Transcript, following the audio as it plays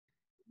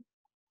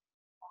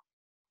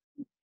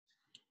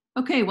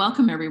Okay,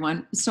 welcome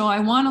everyone. So I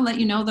want to let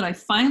you know that I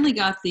finally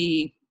got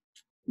the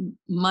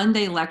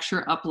Monday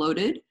lecture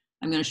uploaded.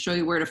 I'm going to show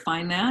you where to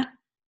find that.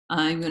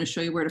 I'm going to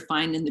show you where to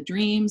find In the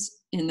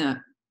Dreams, in the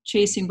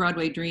Chasing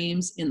Broadway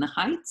Dreams, in the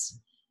Heights,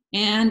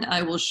 and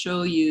I will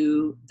show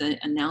you the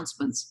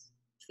announcements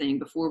thing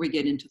before we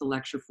get into the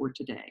lecture for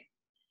today.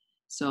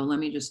 So let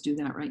me just do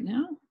that right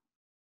now.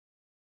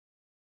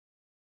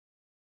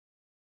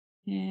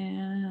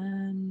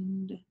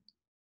 And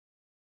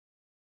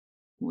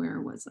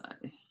where was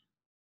I?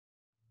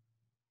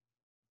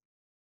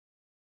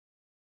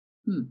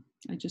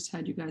 I just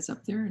had you guys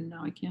up there and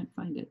now I can't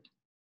find it.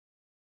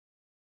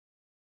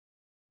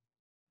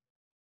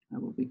 I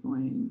will be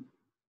going,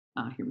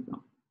 here we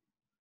go.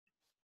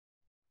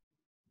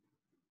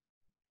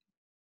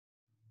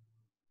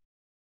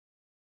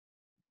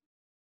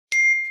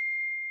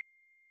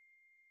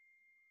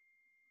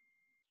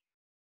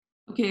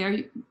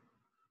 Okay,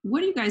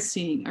 what are you guys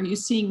seeing? Are you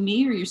seeing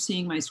me or are you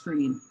seeing my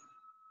screen?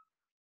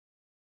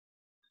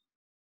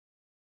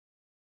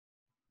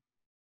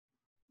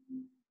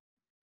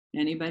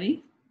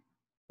 Anybody?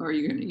 Or are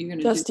you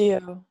gonna just do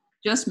you?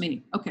 Just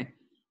me. Okay.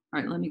 All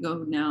right, let me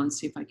go now and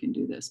see if I can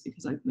do this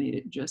because I've made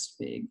it just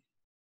big.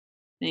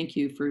 Thank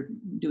you for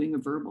doing a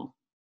verbal.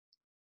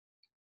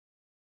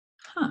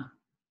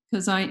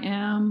 Because I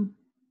am,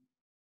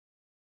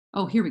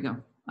 oh, here we go.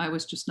 I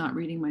was just not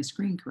reading my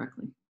screen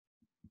correctly.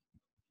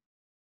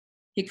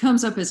 It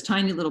comes up as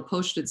tiny little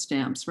postage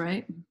stamps,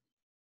 right?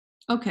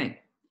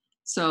 Okay,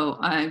 so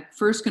I'm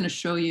first going to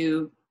show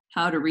you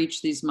how to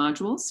reach these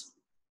modules.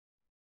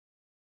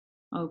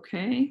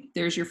 Okay,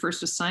 there's your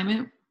first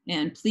assignment,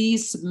 and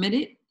please submit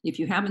it. If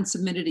you haven't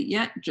submitted it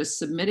yet, just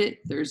submit it.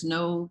 There's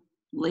no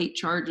late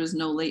charges,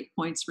 no late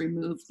points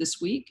removed this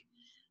week.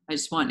 I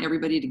just want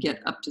everybody to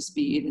get up to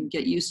speed and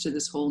get used to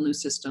this whole new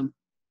system.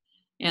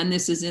 And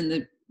this is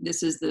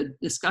the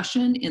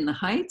discussion in the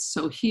Heights.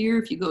 So here,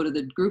 if you go to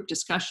the group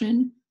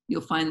discussion,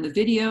 you'll find the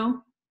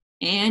video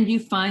and you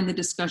find the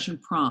discussion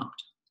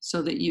prompt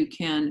so that you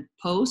can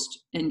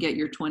post and get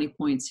your 20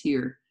 points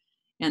here.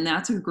 And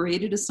that's a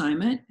graded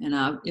assignment, and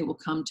it will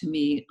come to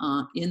me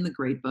in the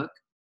gradebook.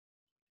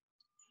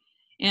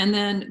 And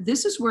then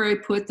this is where I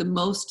put the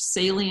most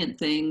salient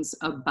things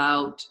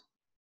about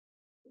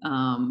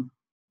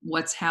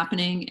what's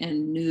happening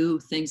and new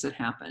things that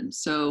happen.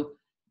 So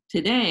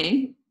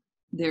today,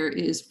 there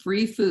is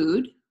free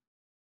food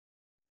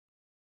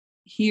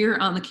here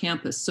on the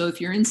campus. So if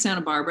you're in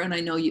Santa Barbara, and I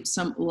know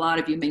a lot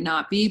of you may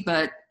not be,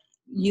 but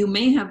you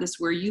may have this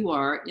where you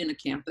are in a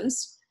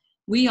campus.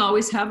 We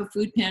always have a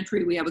food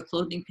pantry. We have a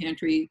clothing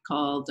pantry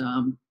called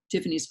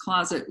Tiffany's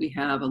Closet. We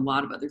have a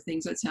lot of other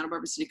things at Santa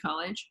Barbara City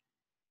College.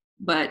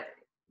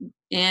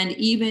 And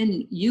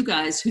even you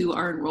guys who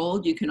are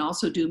enrolled, you can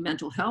also do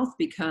mental health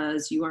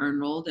because you are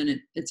enrolled, and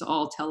it's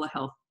all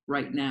telehealth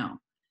right now.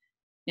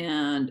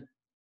 And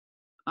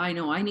I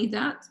know I need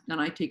that,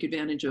 and I take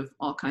advantage of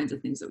all kinds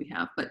of things that we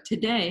have. But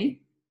today,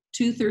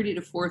 2:30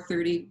 to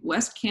 4:30,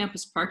 West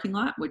Campus parking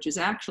lot, which is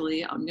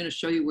actually, I'm going to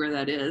show you where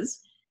that is.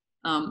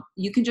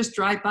 You can just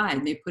drive by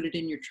and they put it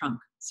in your trunk.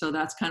 So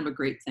that's kind of a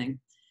great thing.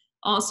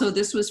 Also,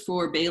 this was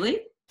for Bailey.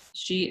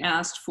 She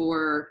asked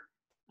for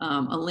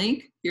a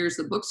link. Here's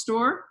the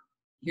bookstore.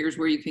 Here's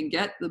where you can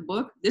get the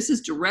book. This is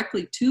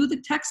directly to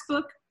the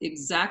textbook.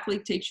 Exactly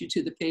takes you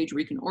to the page where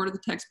you can order the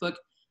textbook.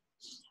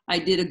 I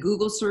did a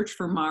Google search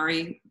for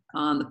Mari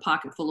on The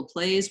Pocket Full of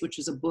Plays, which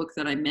is a book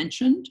that I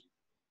mentioned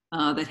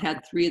that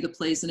had 3 of the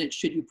plays in it,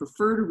 should you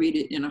prefer to read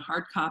it in a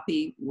hard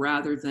copy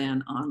rather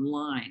than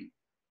online.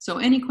 So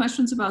any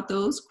questions about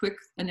those quick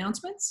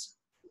announcements?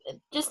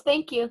 Just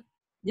thank you.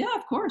 Yeah,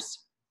 of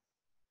course.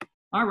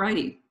 All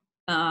righty.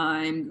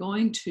 I'm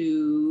going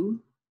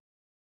to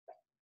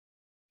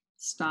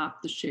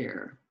stop the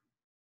share.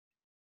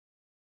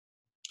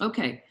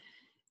 Okay.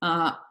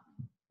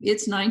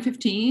 It's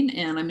 9:15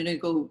 and I'm going to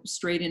go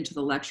straight into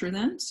the lecture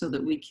then so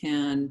that we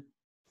can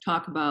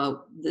talk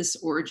about this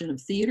origin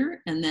of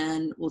theater, and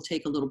then we'll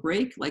take a little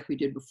break like we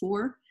did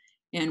before,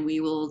 and we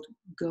will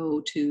go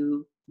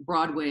to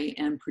Broadway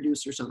and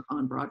producers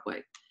on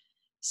Broadway.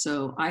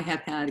 So I have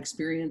had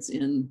experience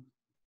in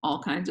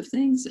all kinds of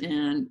things,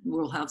 and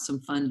we'll have some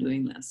fun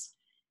doing this.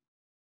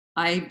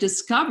 I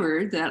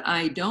discovered that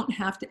I don't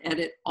have to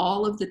edit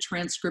all of the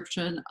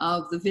transcription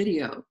of the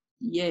video.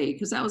 Yay,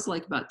 because that was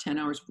like about 10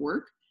 hours of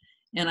work.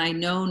 And I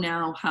know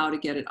now how to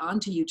get it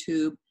onto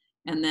YouTube,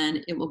 and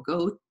then it will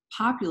go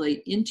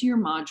populate into your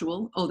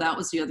module. Oh, that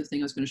was the other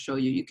thing I was going to show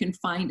you. You can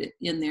find it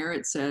in there.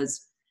 It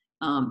says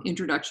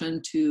Introduction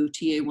to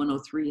TA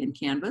 103 in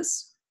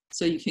Canvas.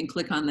 So you can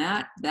click on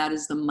that. That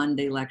is the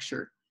Monday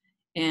lecture.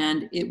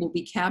 And it will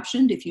be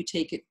captioned if you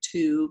take it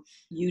to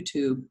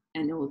YouTube,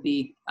 and it will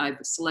be, I've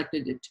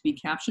selected it to be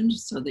captioned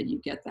so that you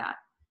get that.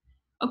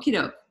 Okie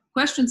doke,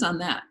 questions on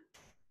that?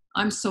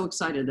 I'm so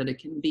excited that it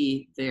can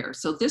be there.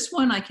 So this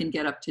one I can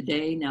get up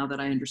today now that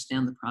I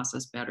understand the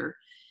process better.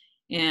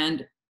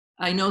 And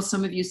I know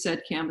some of you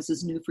said Canvas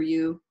is new for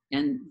you,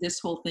 and this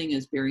whole thing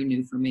is very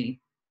new for me.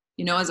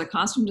 You know, as a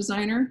costume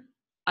designer,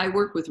 I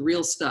work with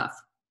real stuff.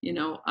 You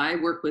know, I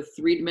work with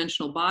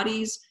three-dimensional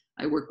bodies.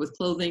 I work with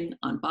clothing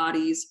on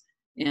bodies,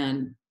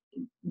 and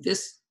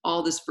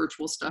all this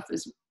virtual stuff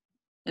is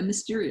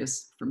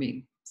mysterious for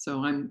me.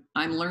 So I'm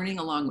learning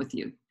along with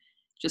you.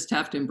 Just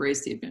have to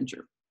embrace the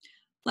adventure.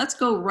 Let's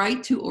go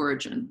right to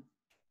origin.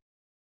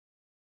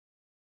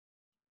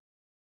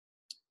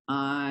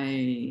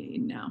 I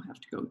now have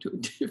to go to a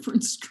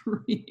different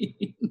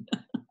screen.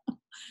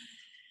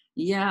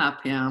 Yeah,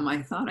 Pam,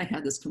 I thought I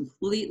had this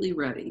completely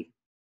ready.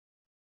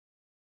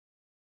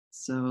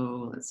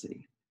 So let's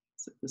see,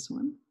 is it this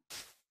one?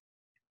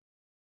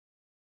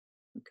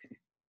 Okay.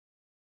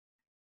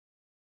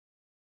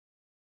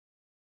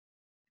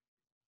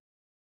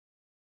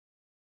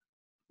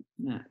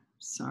 Yeah,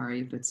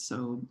 sorry if it's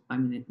so, I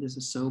mean, this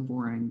is so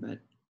boring, but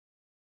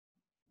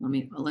let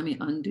me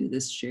undo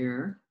this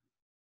share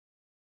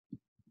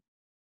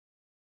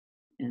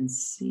and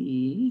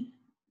see.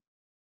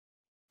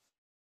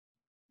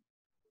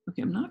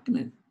 Okay, I'm not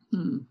gonna,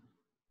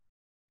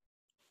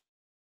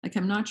 like,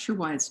 I'm not sure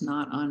why it's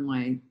not on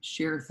my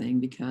share thing,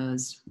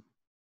 because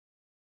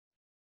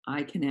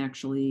I can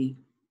actually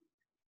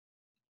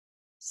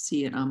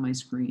see it on my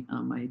screen,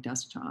 on my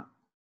desktop.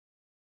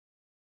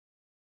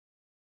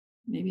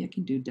 Maybe I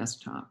can do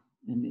desktop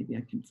and maybe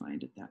I can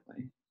find it that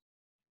way.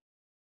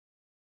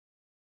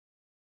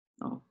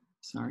 Oh,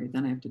 sorry,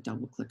 then I have to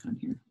double click on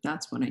here.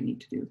 That's what I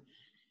need to do.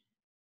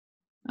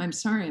 I'm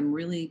sorry, I'm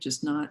really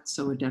just not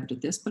so adept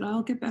at this, but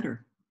I'll get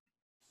better.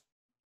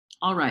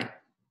 All right.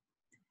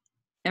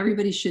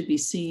 Everybody should be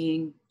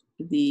seeing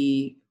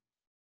the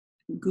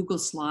Google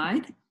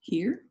slide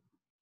here.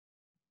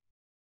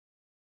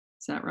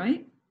 Is that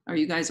right? Are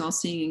you guys all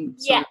seeing?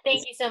 Yeah,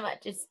 thank you so much.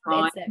 It's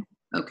there.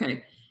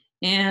 Okay.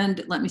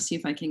 And let me see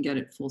if I can get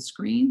it full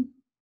screen.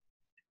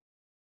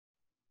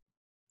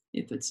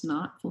 If it's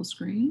not full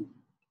screen,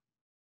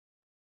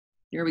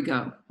 there we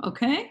go.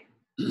 Okay.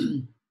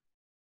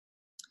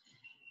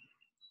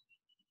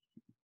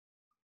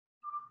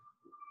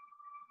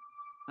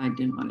 I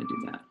didn't want to do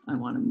that. I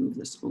want to move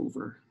this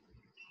over.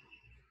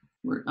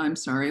 I'm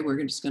sorry,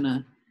 we're just you're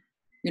gonna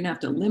have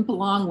to limp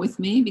along with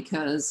me,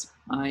 because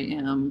I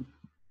am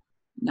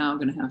now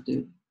gonna have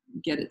to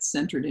get it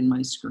centered in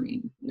my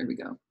screen. There we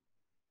go.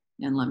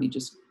 And let me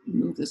just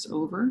move this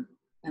over,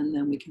 and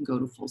then we can go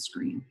to full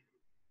screen.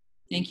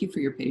 Thank you for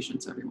your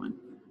patience, everyone.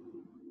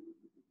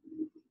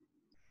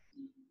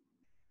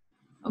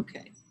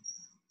 Okay,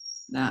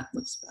 that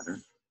looks better.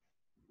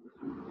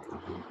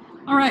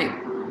 All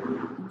right,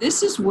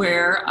 this is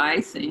where I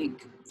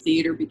think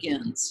theater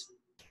begins.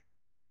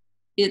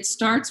 It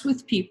starts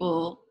with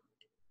people,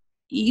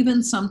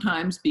 even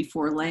sometimes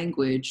before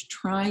language,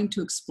 trying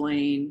to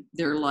explain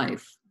their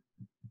life.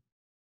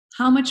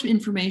 How much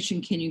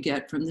information can you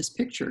get from this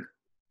picture?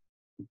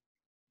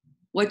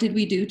 What did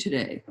we do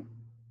today?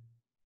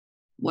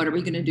 What are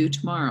we going to do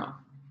tomorrow?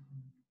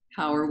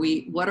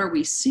 What are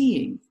we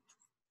seeing?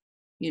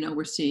 You know,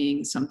 we're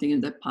seeing something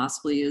that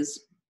possibly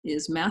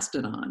is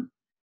mastodon.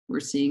 We're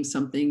seeing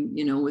something,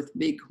 you know, with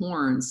big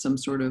horns, some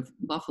sort of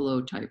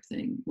buffalo type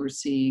thing. We're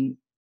seeing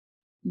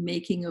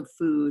making of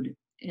food,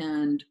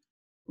 and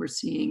we're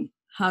seeing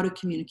how to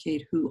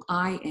communicate who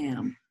I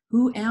am.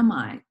 Who am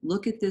I?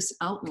 Look at this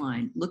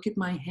outline. Look at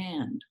my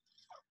hand.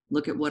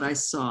 Look at what I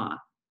saw.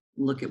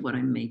 Look at what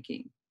I'm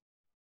making.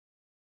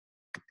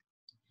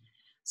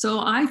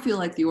 So I feel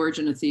like the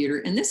origin of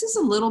theater, and this is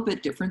a little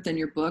bit different than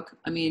your book.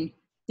 I mean,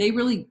 they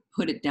really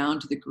put it down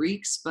to the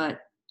Greeks,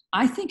 but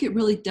I think it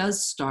really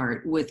does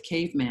start with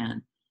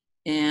caveman.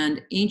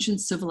 And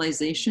ancient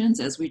civilizations,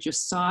 as we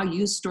just saw,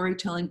 use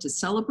storytelling to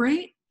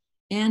celebrate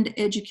and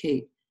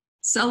educate.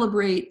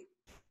 Celebrate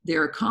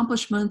their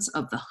accomplishments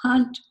of the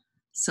hunt,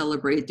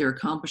 celebrate their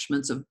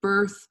accomplishments of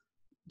birth,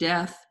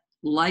 death,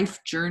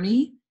 life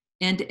journey,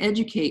 and to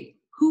educate.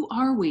 Who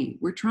are we?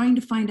 We're trying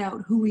to find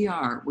out who we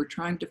are. We're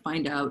trying to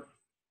find out,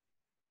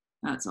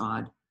 that's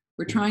odd.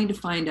 We're trying to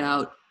find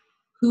out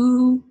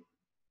who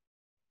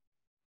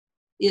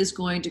is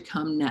going to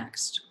come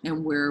next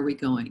and where are we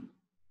going.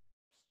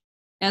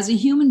 As a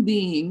human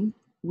being,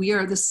 we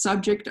are the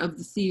subject of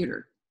the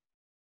theater.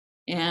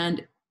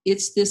 And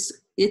it's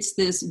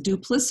this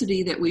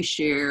duplicity that we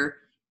share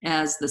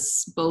as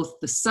both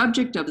the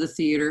subject of the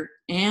theater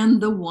and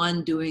the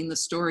one doing the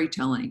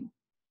storytelling.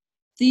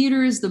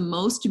 Theater is the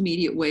most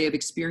immediate way of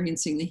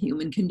experiencing the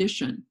human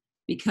condition,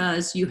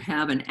 because you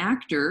have an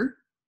actor,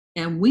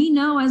 and we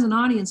know as an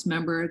audience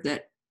member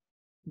that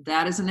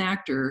that is an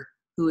actor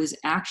who is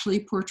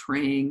actually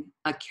portraying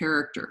a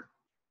character.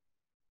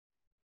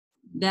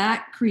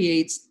 That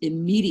creates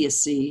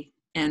immediacy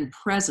and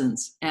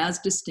presence as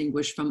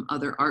distinguished from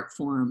other art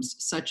forms,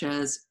 such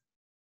as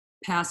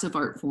passive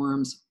art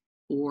forms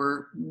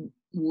or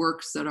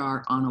works that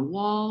are on a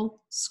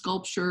wall,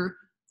 sculpture,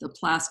 the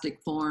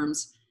plastic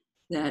forms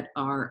that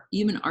are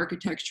even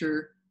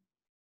architecture,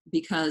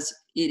 because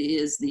it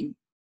is the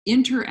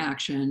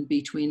interaction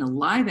between a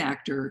live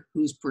actor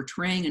who's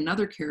portraying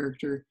another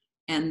character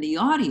and the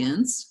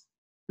audience,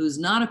 who's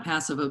not a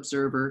passive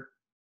observer,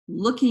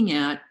 looking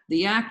at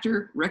the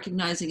actor,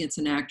 recognizing it's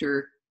an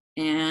actor,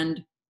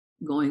 and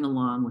going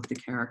along with the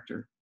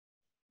character.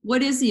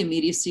 What is the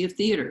immediacy of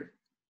theater?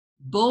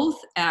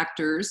 Both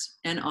actors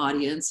and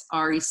audience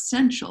are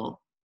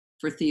essential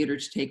for theater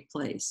to take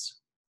place.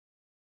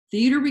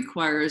 Theater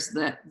requires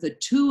that the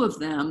two of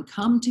them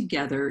come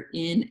together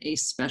in a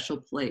special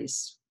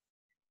place.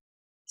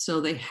 So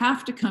they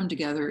have to come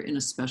together in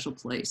a special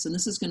place. And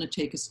this is going to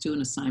take us to an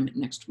assignment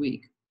next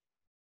week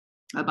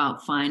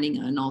about finding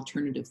an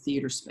alternative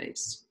theater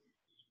space.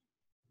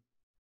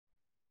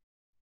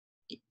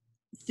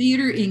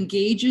 Theater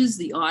engages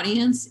the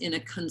audience in a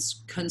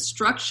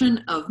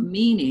construction of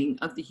meaning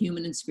of the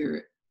human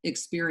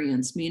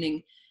experience,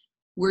 meaning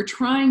we're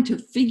trying to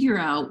figure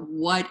out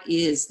what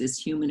is this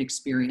human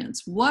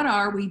experience? What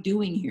are we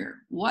doing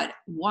here?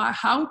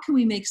 How can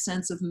we make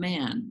sense of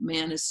man?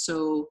 Man is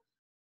so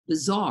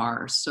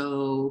bizarre,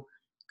 so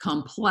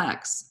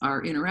complex.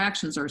 Our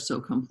interactions are so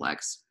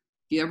complex.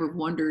 Have you ever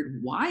wondered,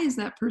 why is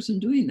that person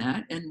doing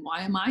that? And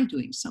why am I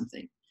doing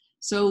something?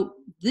 So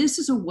this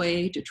is a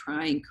way to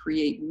try and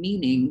create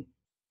meaning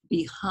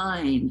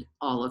behind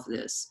all of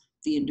this.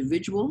 The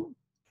individual,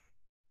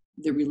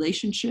 the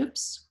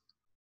relationships,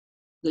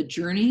 the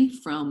journey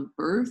from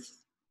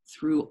birth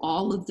through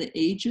all of the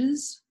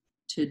ages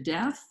to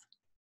death,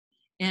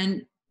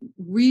 and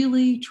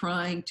really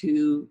trying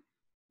to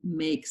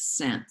make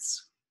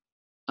sense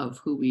of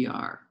who we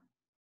are.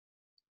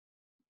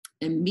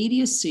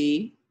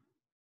 Immediacy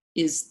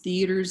is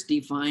theater's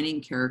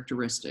defining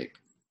characteristic.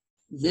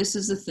 This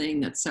is the thing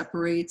that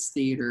separates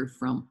theater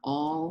from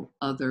all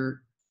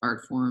other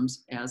art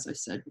forms, as I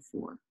said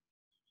before.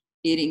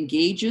 It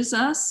engages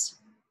us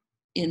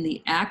in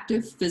the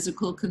active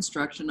physical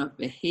construction of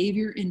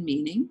behavior and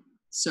meaning.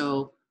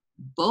 So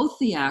both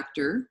the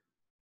actor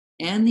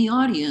and the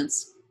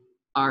audience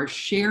are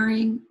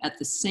sharing at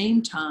the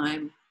same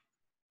time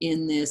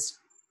in this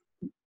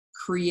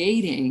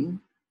creating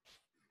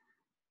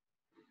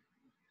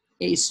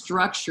a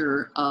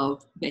structure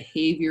of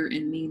behavior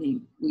and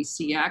meaning. We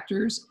see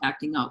actors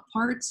acting out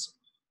parts,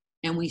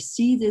 and we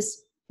see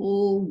this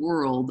whole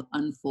world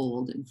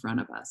unfold in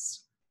front of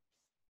us.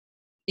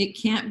 It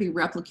can't be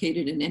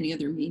replicated in any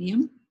other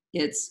medium.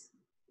 It's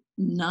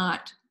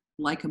not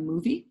like a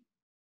movie.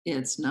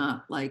 It's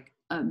not like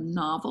a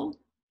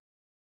novel.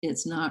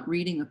 It's not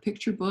reading a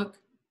picture book.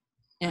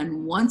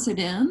 And once it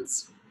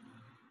ends,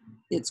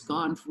 it's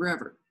gone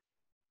forever.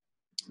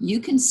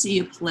 You can see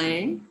a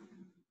play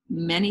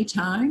many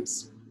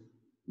times,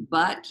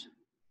 but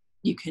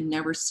you can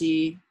never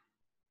see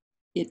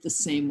it the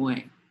same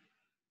way,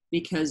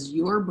 because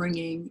you're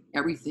bringing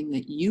everything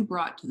that you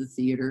brought to the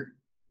theater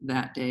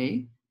that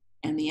day,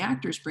 and the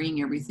actors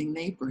bringing everything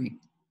they bring.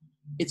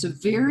 It's a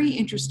very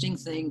interesting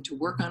thing to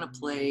work on a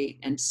play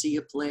and see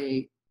a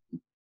play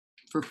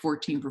for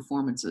 14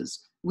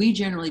 performances. We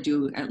generally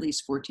do at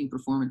least 14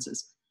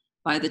 performances.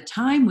 By the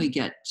time we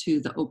get to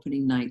the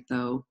opening night,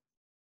 though,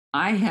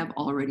 I have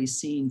already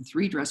seen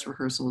 3 dress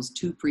rehearsals,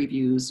 2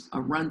 previews,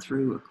 a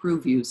run-through, a crew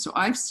view. So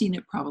I've seen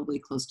it probably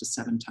close to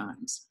 7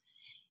 times.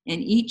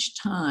 And each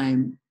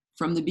time,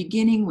 from the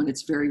beginning, when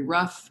it's very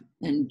rough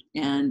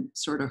and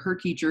sort of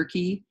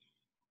herky-jerky,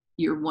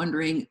 you're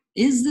wondering,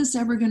 is this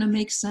ever going to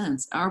make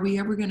sense? Are we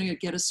ever going to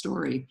get a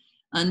story?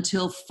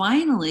 Until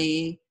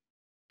finally,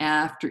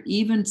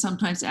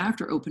 sometimes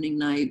after opening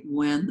night,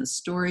 when the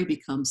story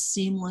becomes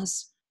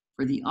seamless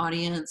for the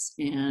audience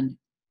and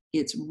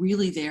it's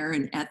really there.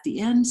 And at the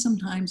end,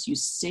 sometimes you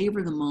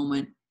savor the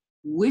moment,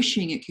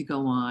 wishing it could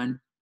go on,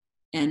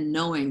 and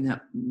knowing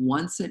that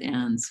once it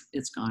ends,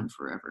 it's gone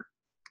forever.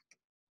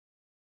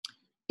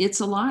 It's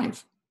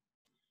alive.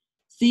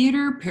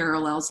 Theater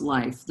parallels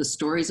life. The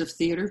stories of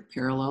theater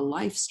parallel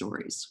life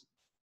stories.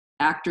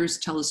 Actors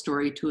tell a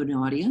story to an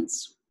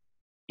audience,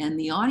 and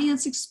the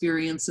audience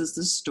experiences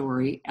the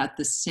story at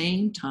the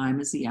same time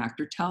as the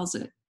actor tells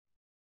it.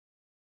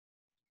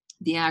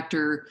 The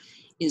actor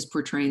is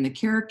portraying the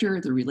character,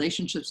 the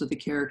relationships of the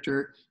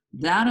character.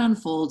 That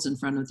unfolds in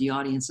front of the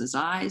audience's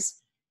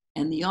eyes,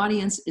 and the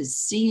audience is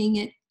seeing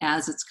it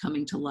as it's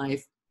coming to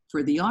life,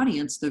 for the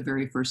audience the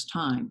very first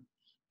time.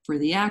 For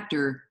the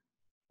actor,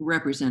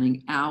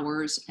 representing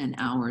hours and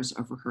hours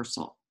of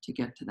rehearsal to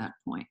get to that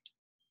point.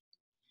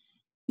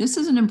 This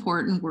is an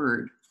important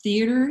word.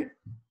 Theater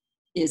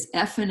is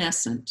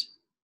evanescent,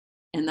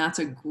 and that's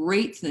a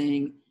great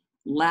thing,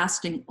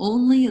 lasting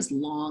only as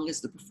long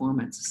as the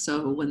performance.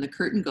 So when the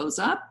curtain goes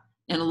up,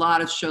 and a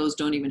lot of shows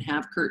don't even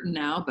have curtain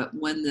now, but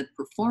when the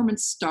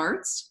performance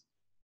starts,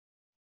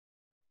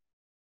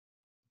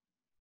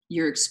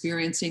 you're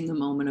experiencing the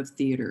moment of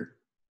theater.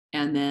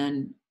 And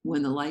then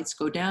when the lights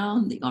go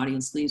down, the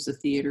audience leaves the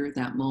theater,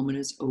 that moment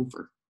is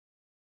over.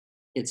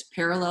 It's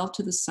parallel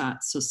to the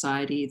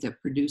society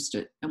that produced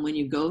it. And when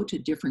you go to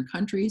different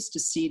countries to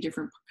see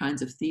different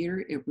kinds of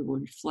theater, it will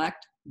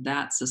reflect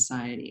that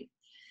society.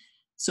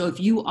 So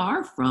if you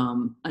are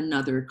from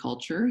another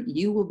culture,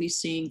 you will be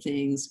seeing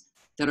things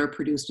that are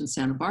produced in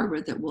Santa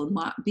Barbara that will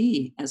not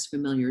be as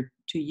familiar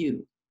to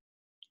you.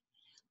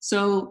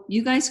 So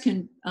you guys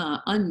can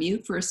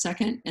unmute for a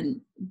second,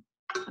 and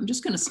I'm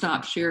just going to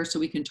stop share so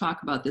we can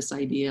talk about this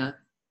idea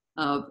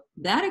of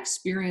that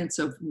experience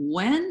of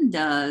when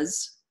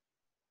does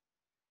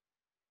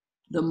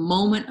the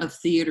moment of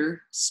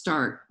theater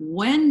start?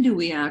 When do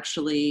we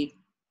actually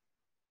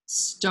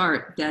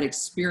start that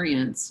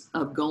experience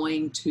of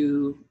going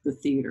to the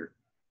theater?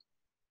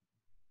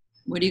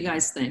 What do you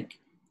guys think?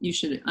 You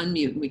should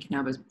unmute and we can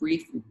have a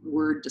brief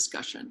word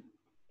discussion.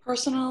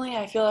 Personally,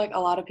 I feel like a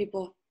lot of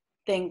people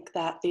think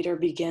that theater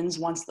begins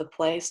once the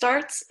play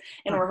starts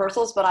in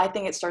rehearsals, but I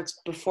think it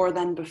starts before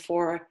then,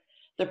 before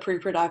the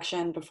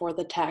pre-production, before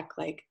the tech,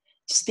 like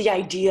just the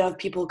idea of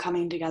people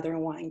coming together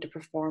and wanting to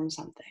perform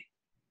something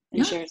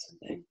and share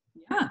something.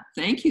 Yeah,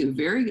 thank you.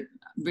 Very,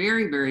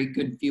 very, very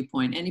good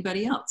viewpoint.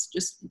 Anybody else?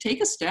 Just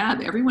take a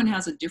stab. Everyone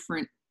has a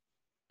different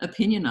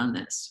opinion on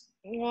this.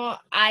 Well,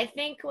 I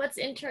think what's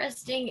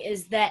interesting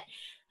is that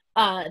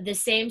the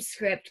same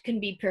script can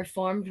be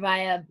performed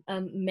by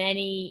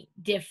many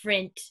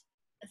different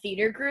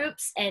theater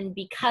groups, and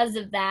because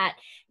of that,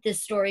 the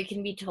story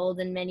can be told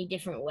in many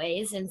different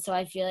ways. And so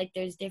I feel like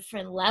there's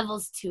different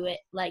levels to it.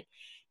 Like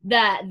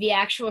the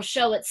actual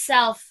show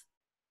itself,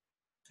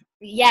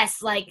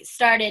 yes, like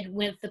started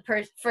with the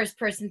first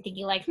person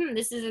thinking like,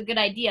 this is a good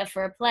idea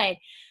for a play.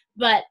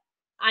 But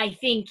I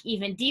think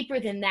even deeper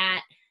than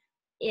that,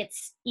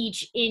 it's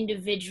each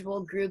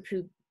individual group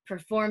who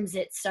performs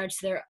it starts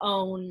their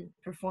own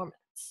performance,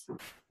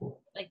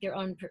 like their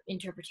own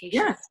interpretation.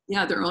 Yes,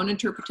 yeah, their own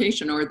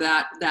interpretation, or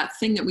that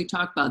thing that we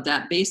talked about,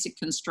 that basic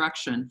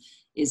construction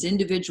is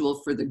individual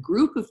for the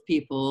group of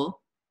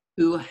people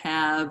who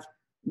have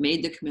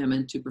made the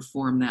commitment to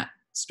perform that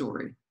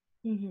story.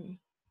 Mm-hmm.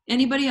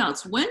 Anybody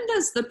else? When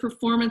does the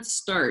performance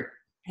start?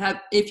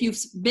 If you've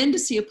been to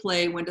see a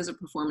play, when does a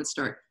performance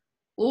start?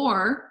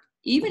 Or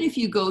even if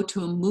you go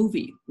to a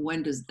movie,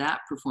 when does that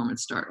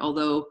performance start?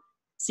 Although,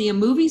 see, a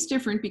movie's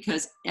different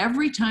because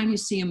every time you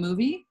see a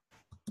movie,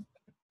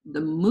 the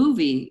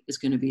movie is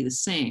going to be the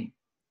same.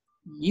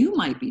 You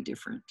might be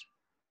different,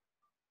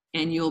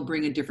 and you'll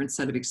bring a different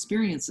set of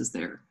experiences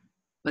there,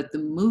 but the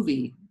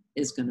movie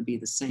is going to be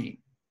the same.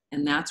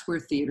 And that's where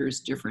theater is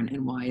different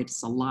and why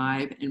it's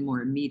alive and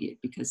more immediate,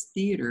 because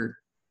theater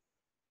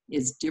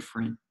is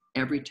different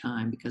every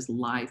time because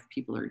live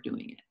people are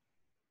doing it.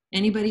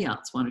 Anybody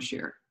else want to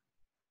share?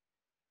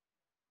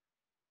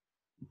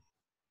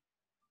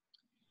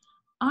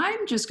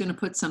 I'm just going to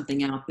put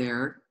something out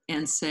there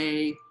and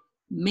say,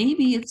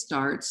 maybe it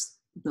starts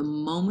the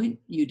moment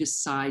you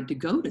decide to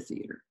go to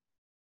theater.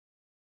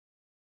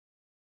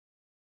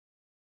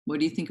 What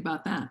do you think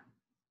about that?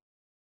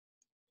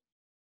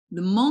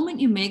 The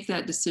moment you make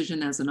that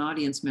decision as an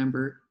audience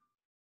member,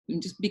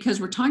 just because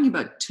we're talking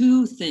about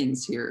two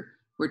things here.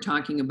 We're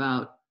talking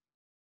about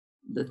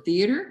the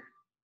theater,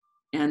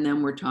 and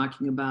then we're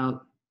talking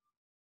about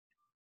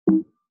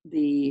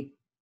the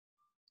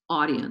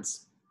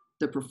audience,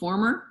 the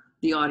performer,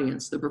 the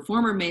audience. The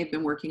performer may have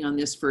been working on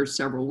this for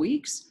several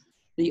weeks.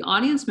 The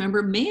audience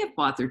member may have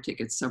bought their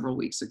tickets several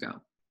weeks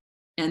ago,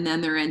 and then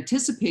they're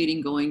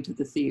anticipating going to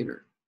the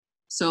theater.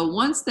 So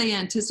once they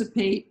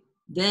anticipate,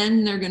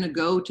 then they're going to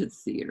go to the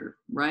theater,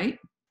 right?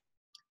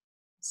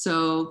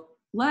 So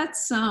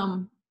let's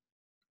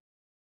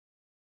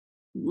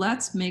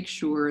make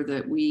sure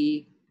that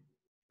we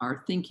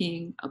are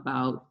thinking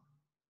about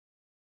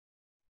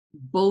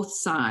both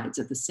sides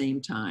at the same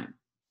time.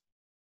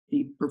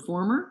 The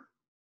performer,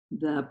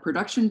 the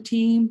production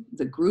team,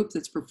 the group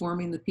that's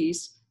performing the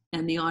piece,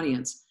 and the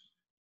audience.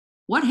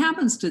 What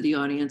happens to the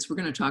audience? We're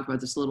going to talk about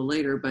this a little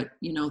later, but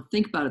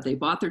think about it. They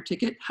bought their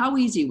ticket. How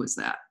easy was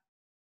that?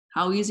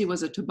 How easy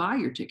was it to buy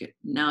your ticket?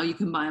 Now you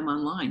can buy them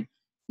online.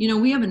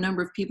 We have a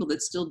number of people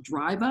that still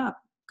drive up,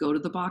 go to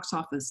the box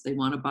office. They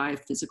want to buy a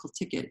physical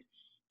ticket.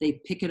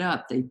 They pick it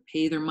up. They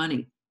pay their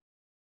money.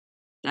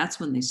 That's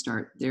when they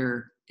start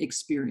their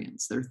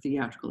experience, their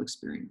theatrical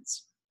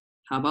experience.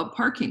 How about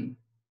parking?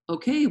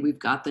 Okay, we've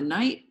got the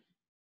night.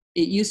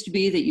 It used to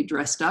be that you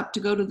dressed up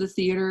to go to the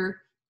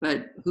theater,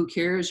 but who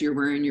cares? You're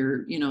wearing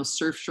your,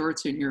 surf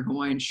shorts and your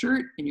Hawaiian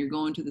shirt and you're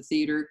going to the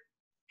theater.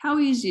 How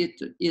easy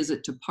is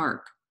it to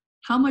park?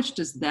 How much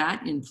does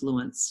that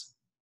influence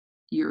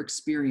your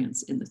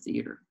experience in the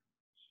theater?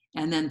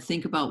 And then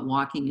think about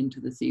walking into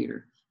the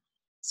theater.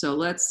 So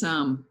let's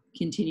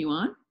continue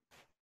on,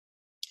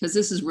 because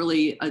this is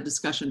really a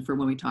discussion for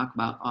when we talk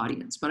about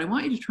audience, but I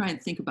want you to try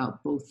and think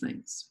about both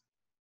things.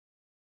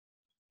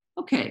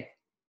 Okay,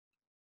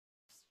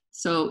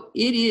 so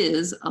it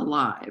is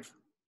alive.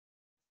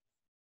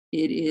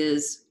 It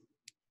is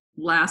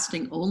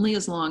lasting only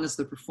as long as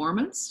the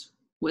performance,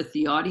 with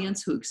the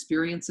audience who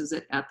experiences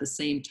it at the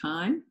same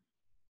time,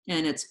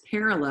 and it's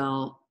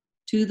parallel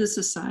to the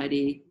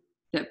society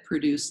that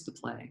produced the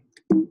play.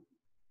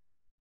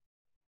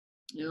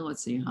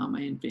 Let's see, how am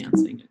I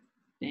advancing it?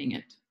 Dang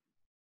it.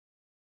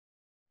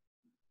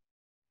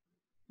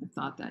 I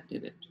thought that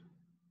did it.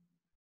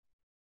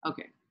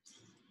 Okay,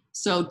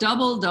 so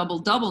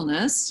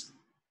doubleness.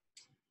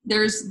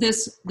 There's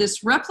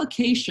this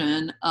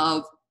replication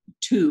of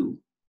two.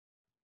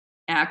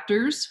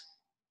 Actors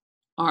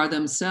are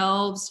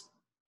themselves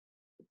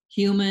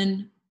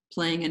human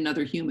playing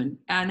another human.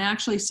 And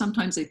actually,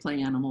 sometimes they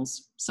play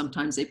animals,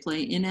 sometimes they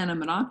play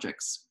inanimate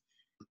objects.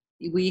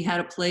 We had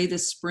a play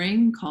this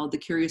spring called The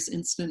Curious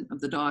Incident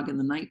of the Dog in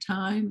the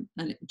Nighttime,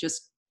 and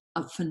just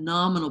a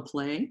phenomenal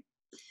play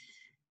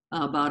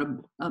about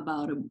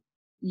a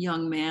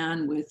young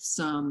man with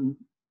some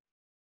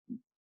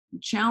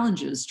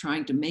challenges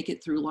trying to make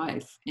it through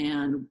life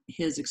and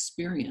his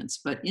experience.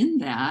 But in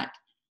that,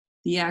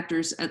 the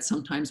actors at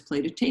sometimes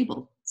played a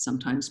table,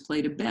 sometimes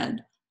played a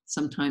bed,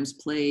 sometimes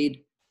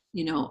played,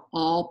 you know,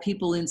 all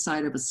people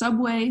inside of a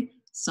subway,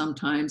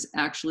 sometimes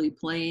actually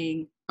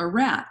playing a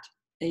rat,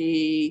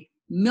 a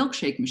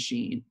milkshake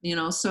machine, you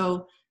know.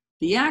 So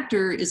the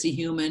actor is a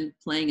human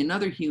playing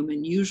another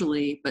human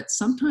usually, but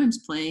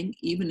sometimes playing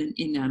even an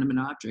inanimate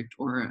object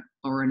or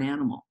an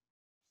animal.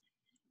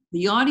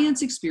 The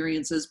audience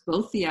experiences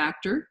both the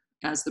actor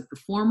as the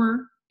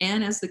performer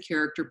and as the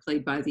character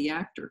played by the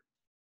actor.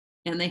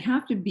 And they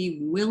have to be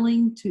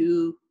willing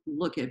to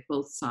look at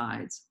both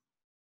sides.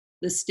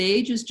 The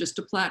stage is just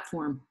a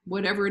platform.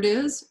 Whatever it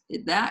is,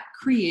 that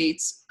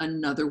creates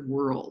another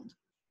world.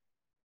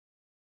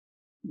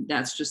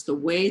 That's just the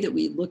way that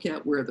we look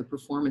at where the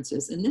performance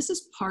is. And this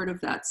is part of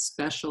that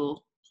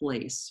special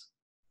place.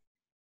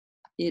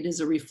 It is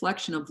a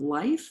reflection of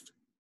life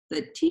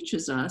that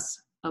teaches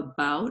us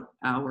about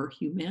our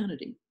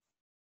humanity.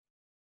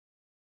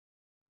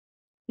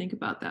 Think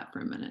about that for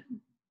a minute.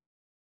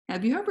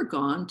 Have you ever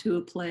gone to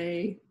a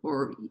play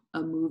or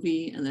a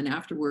movie and then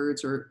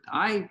afterwards, or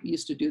I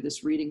used to do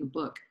this reading a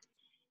book,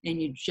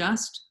 and you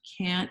just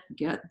can't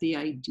get the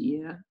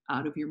idea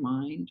out of your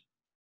mind?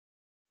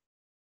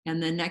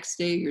 And the next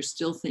day you're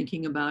still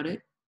thinking about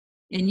it.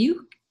 And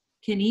you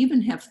can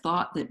even have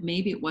thought that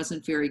maybe it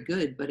wasn't very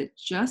good, but it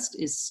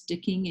just is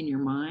sticking in your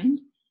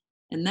mind.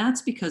 And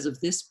that's because of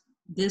this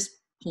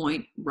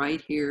point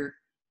right here.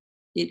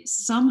 It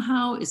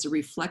somehow is a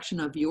reflection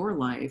of your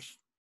life,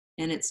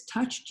 and it's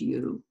touched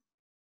you,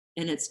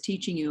 and it's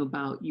teaching you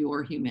about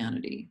your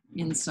humanity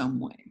in some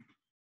way.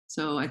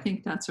 So I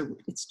think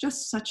it's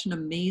just such an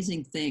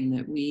amazing thing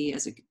that we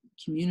as a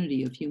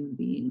community of human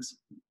beings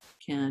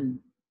can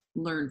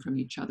learn from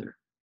each other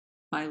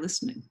by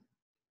listening.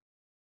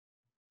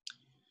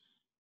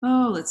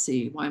 Oh, let's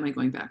see. Why am I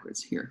going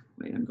backwards? Here,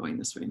 wait, I'm going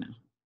this way now.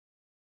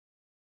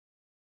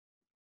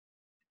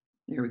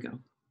 There we go.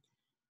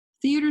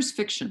 Theater's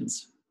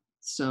fictions.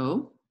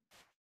 So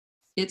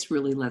it's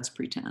really Let's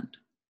Pretend.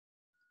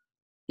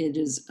 It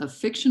is a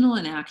fictional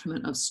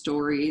enactment of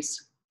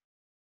stories,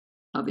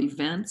 of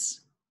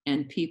events,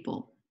 and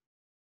people.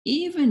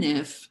 Even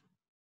if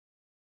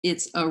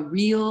it's a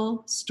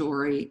real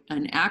story,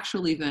 an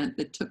actual event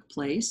that took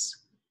place,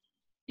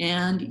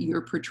 and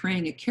you're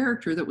portraying a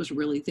character that was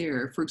really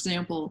there. For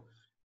example,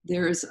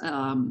 there's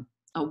a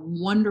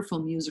wonderful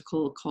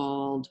musical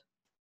called,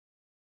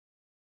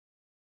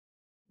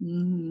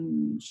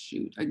 name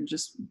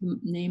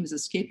is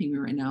escaping me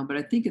right now, but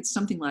I think it's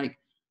something like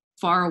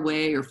Far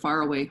Away or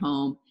Far Away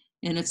Home.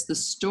 And it's the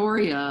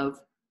story of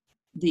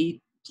the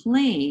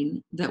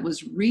plane that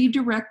was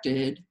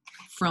redirected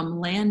from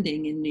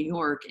landing in New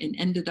York and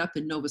ended up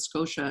in Nova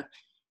Scotia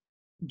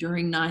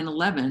during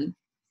 9/11.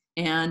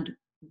 And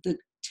the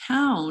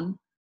town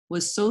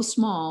was so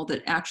small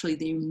that actually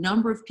the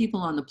number of people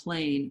on the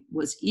plane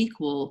was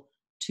equal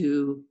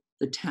to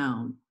the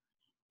town.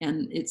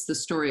 And it's the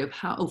story of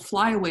how,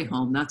 Fly Away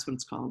Home, that's what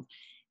it's called.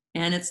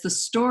 And it's the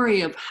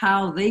story of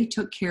how they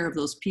took care of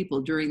those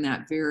people during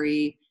that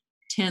very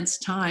tense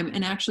time,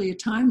 and actually a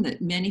time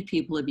that many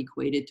people have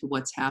equated to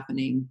what's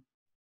happening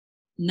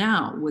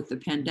now with the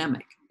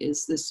pandemic,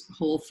 is this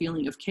whole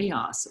feeling of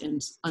chaos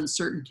and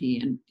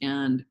uncertainty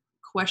and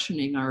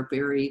questioning our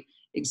very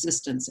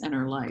existence and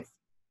our life.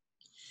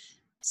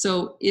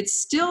 So it's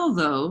still,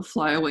 though,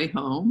 Fly Away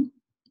Home.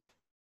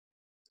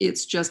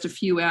 It's just a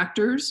few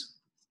actors,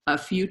 a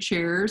few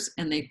chairs,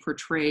 and they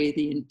portray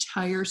the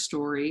entire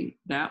story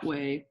that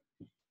way.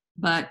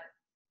 But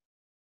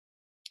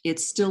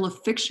it's still a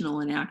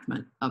fictional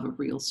enactment of a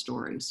real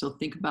story. So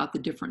think about the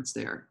difference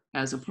there,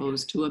 as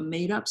opposed to a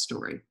made-up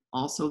story,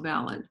 also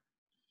valid.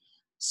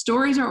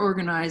 Stories are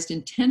organized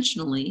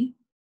intentionally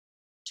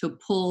to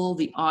pull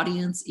the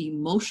audience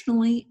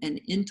emotionally and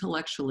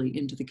intellectually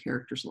into the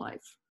character's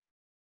life.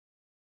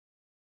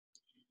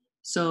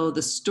 So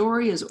the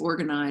story is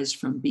organized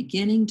from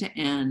beginning to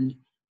end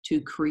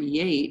to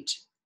create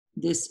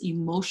this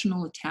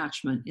emotional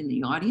attachment in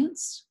the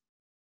audience,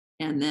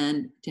 and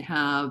then to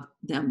have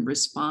them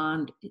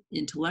respond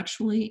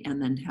intellectually,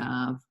 and then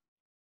have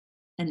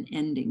an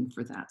ending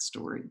for that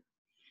story.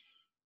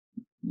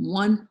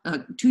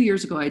 2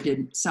 years ago, I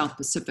did South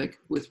Pacific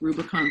with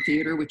Rubicon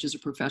Theater, which is a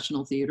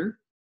professional theater.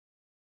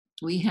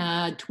 We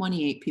had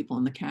 28 people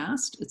in the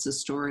cast. It's a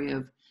story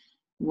of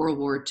World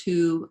War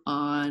II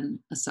on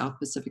a South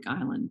Pacific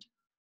island.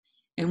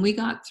 And we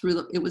got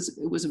through, it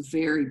was a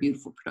very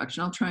beautiful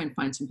production. I'll try and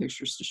find some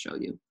pictures to show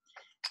you.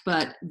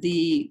 But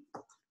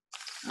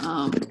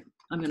I'm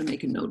going to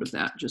make a note of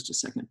that just a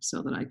second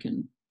so that I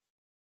can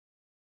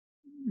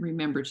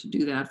remember to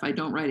do that. If I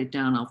don't write it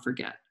down, I'll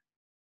forget.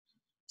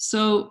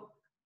 So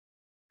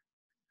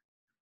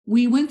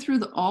We went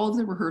through all of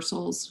the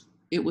rehearsals.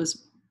 It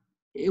was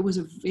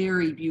a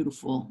very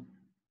beautiful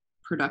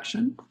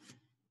production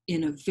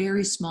in a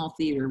very small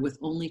theater with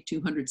only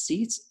 200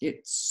 seats.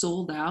 It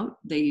sold out.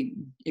 They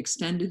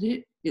extended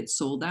it. It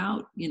sold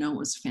out. You know, it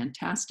was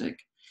fantastic.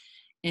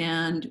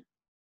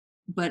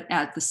 But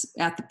at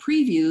the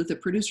preview, the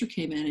producer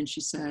came in and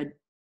she said,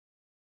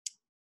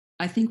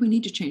 I think we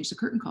need to change the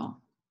curtain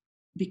call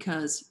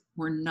because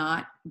we're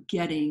not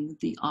getting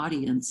the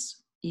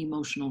audience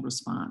emotional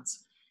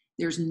response.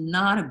 There's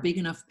not a big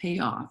enough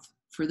payoff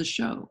for the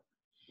show.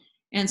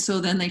 And so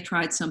then they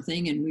tried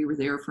something and we were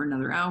there for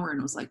another hour and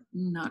it was like,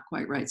 not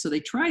quite right. So they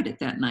tried it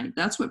that night.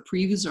 That's what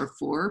previews are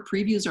for.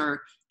 Previews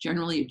are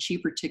generally a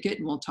cheaper ticket,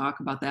 and we'll talk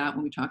about that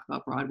when we talk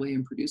about Broadway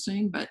and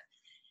producing. But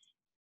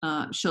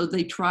so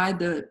they tried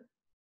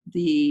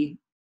the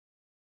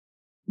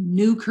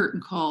new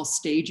curtain call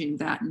staging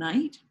that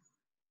night.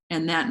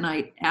 And that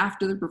night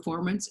after the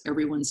performance,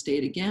 everyone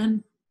stayed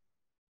again.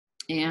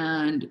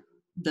 And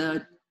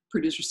the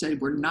producer said,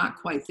 we're not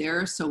quite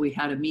there. So we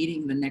had a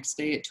meeting the next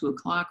day at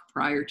 2:00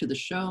 prior to the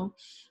show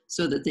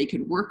so that they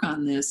could work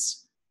on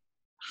this,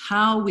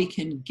 how we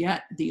can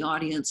get the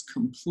audience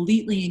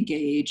completely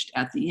engaged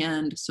at the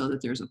end so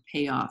that there's a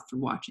payoff for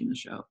watching the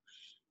show.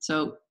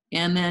 So,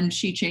 and then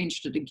she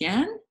changed it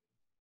again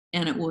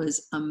and it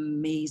was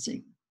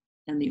amazing.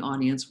 And the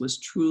audience was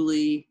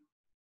truly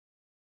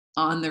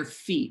on their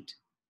feet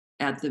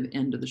at the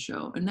end of the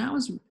show. And that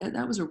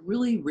was a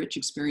really rich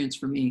experience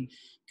for me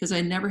because I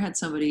never had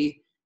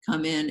somebody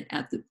come in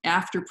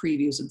after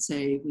previews and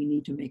say, we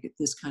need to make it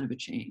this kind of a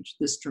change,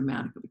 this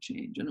dramatic of a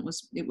change. And it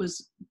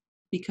was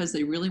because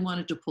they really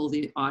wanted to pull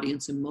the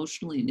audience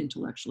emotionally and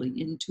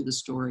intellectually into the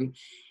story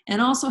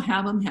and also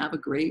have them have a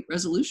great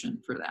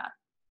resolution for that.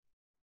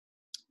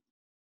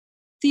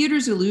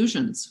 Theater's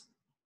illusions.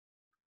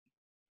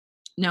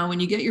 Now, when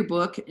you get your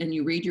book and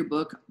you read your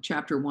book,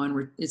 chapter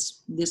 1,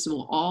 this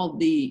will all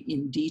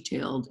be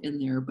detailed in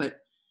there, but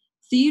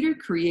theater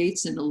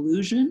creates an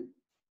illusion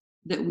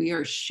that we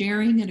are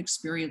sharing an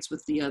experience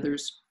with the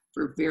others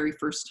for the very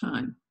first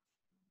time.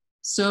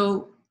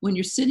 So when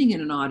you're sitting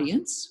in an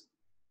audience,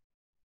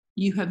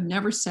 you have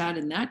never sat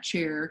in that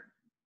chair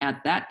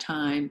at that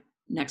time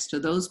next to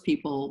those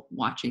people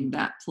watching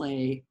that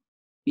play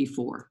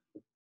before.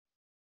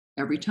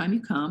 Every time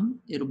you come,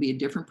 it'll be a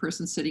different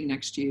person sitting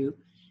next to you,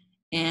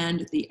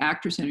 and the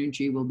actor's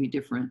energy will be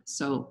different.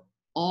 So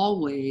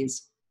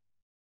always,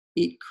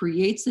 it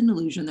creates an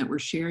illusion that we're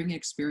sharing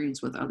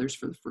experience with others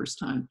for the first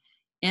time.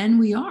 And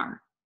we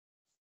are.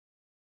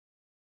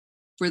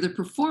 For the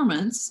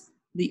performance,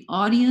 the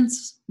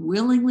audience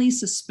willingly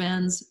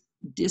suspends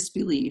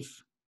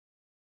disbelief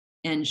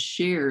and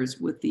shares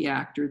with the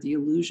actor the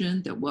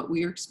illusion that what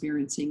we are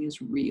experiencing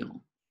is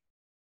real.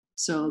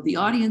 So the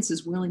audience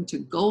is willing to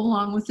go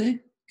along with it,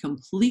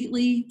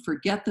 completely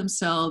forget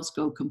themselves,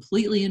 go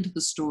completely into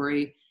the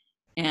story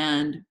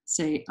and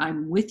say,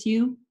 I'm with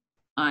you.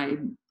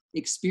 I'm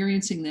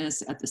experiencing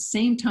this at the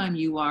same time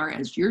you are,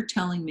 as you're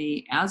telling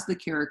me as the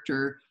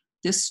character,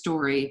 this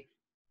story,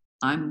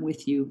 I'm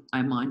with you,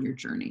 I'm on your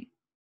journey.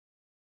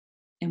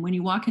 And when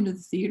you walk into the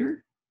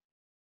theater,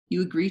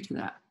 you agree to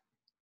that.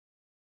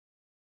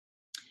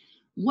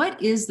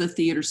 What is the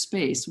theater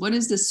space? What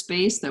is the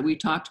space that we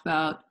talked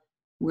about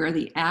where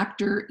the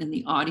actor and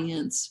the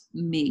audience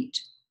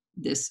meet,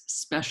 this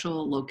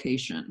special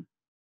location?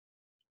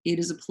 It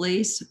is a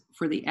place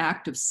for the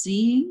act of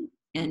seeing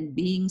and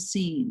being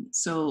seen.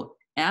 So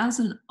as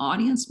an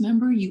audience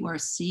member, you are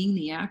seeing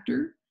the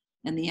actor,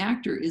 and the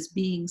actor is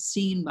being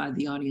seen by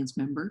the audience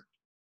member,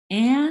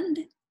 and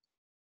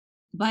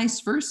vice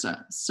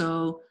versa.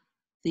 So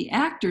the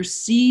actor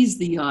sees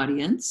the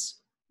audience,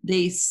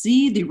 they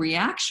see the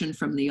reaction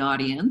from the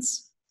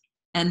audience,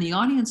 and the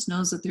audience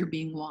knows that they're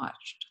being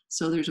watched.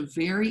 So there's a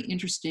very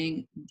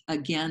interesting,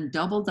 again,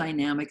 double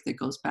dynamic that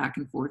goes back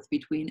and forth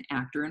between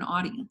actor and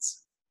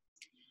audience.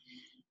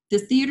 The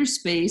theater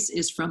space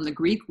is from the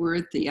Greek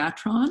word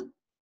theatron,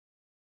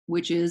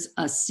 which is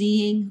a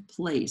seeing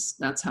place.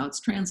 That's how it's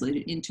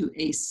translated into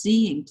a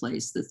seeing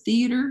place. The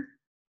theater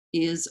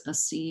is a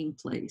seeing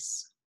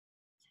place.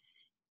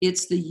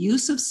 It's the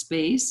use of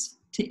space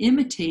to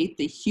imitate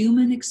the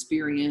human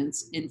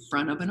experience in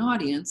front of an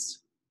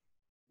audience,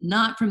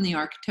 not from the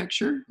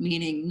architecture,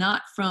 meaning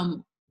not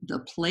from the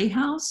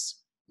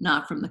playhouse,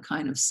 not from the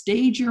kind of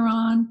stage you're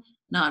on,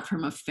 not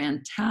from a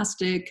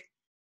fantastic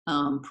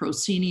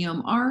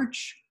proscenium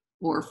arch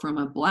or from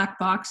a black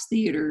box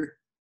theater.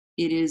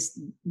 It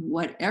is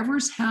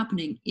whatever's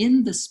happening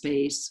in the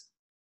space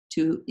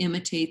to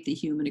imitate the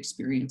human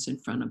experience in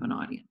front of an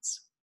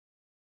audience.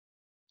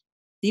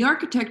 The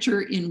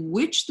architecture in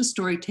which the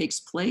story takes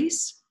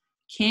place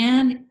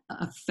can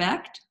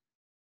affect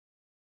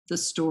the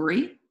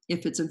story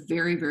if it's a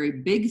very, very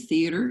big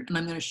theater. And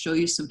I'm going to show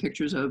you some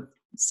pictures of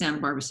Santa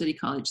Barbara City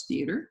College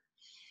Theater.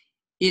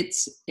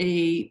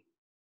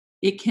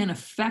 It can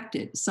affect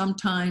it.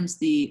 Sometimes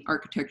the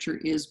architecture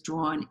is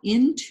drawn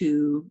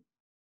into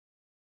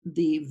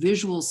the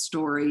visual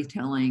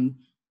storytelling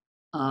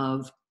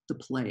of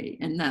the play.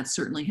 And that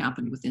certainly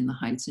happened within the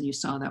Heights. And you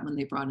saw that when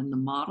they brought in the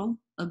model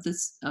of the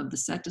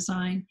set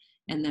design,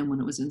 and then when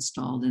it was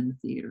installed in the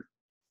theater.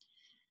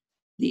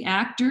 The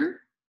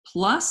actor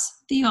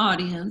plus the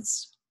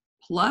audience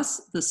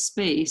plus the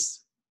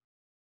space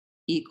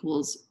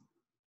equals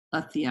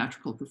a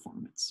theatrical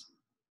performance.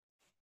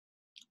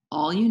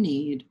 All you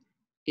need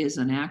is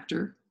an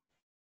actor,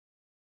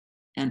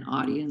 an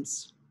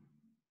audience,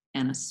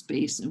 and a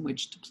space in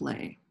which to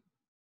play.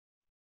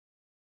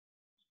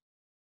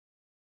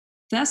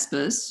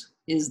 Thespis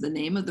is the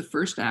name of the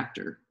first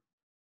actor,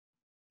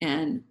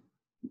 and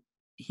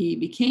he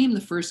became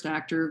the first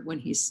actor when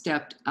he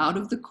stepped out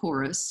of the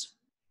chorus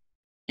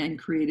and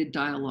created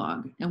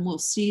dialogue. And we'll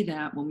see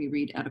that when we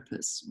read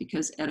Oedipus,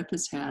 because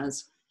Oedipus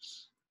has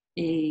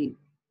a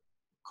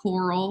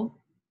choral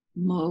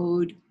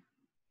mode,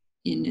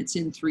 it's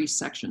in 3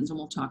 sections, and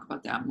we'll talk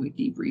about that when we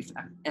debrief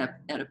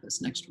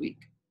Oedipus next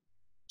week.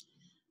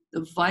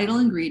 The vital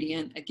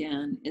ingredient,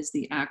 again, is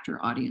the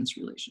actor-audience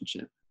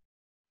relationship.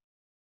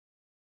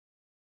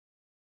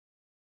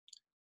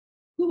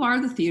 Who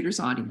are the theater's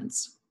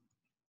audience?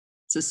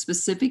 It's a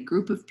specific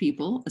group of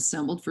people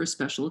assembled for a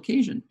special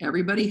occasion.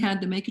 Everybody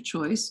had to make a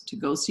choice to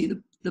go see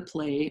the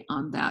play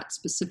on that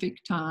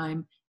specific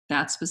time,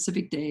 that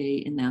specific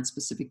day, in that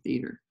specific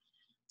theater.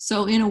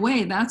 So in a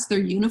way, that's their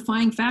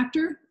unifying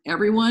factor.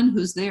 Everyone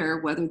who's there,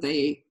 whether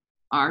they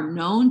are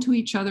known to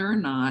each other or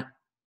not,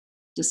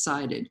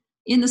 decided.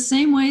 In the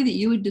same way that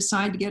you would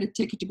decide to get a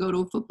ticket to go to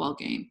a football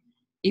game.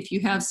 If you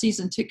have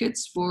season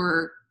tickets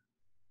for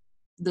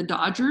the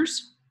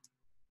Dodgers,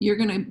 you're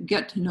going to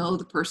get to know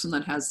the person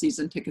that has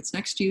season tickets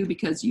next to you,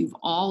 because you've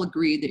all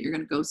agreed that you're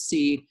going to go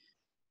see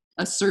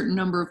a certain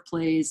number of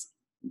plays,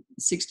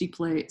 60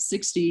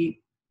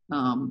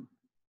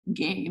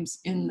 games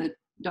in the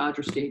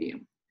Dodger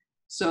Stadium.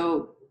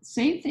 So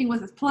same thing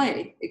with a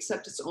play,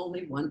 except it's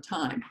only one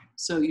time.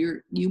 So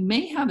you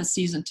may have a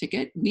season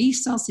ticket. We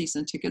sell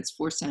season tickets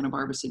for Santa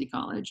Barbara City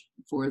College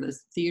for the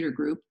theater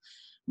group.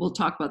 We'll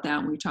talk about that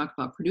when we talk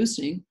about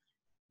producing.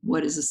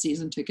 What is a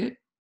season ticket?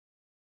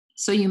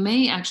 So you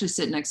may actually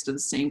sit next to the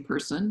same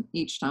person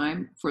each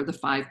time for the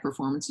 5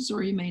 performances,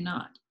 or you may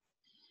not.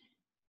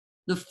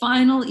 The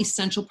final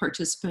essential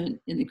participant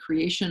in the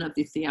creation of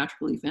the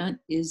theatrical event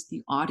is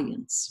the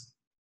audience.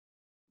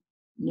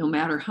 No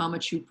matter how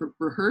much you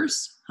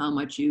rehearse, how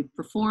much you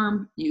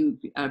perform, you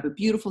have a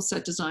beautiful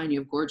set design, you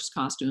have gorgeous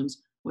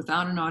costumes.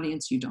 Without an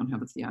audience, you don't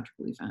have a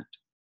theatrical event.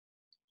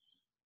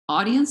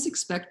 Audience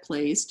expect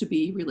plays to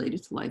be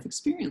related to life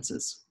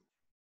experiences.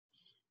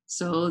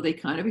 So they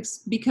kind of,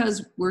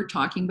 because we're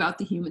talking about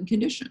the human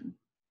condition.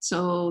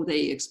 So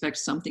they expect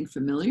something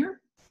familiar.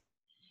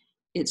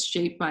 It's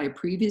shaped by a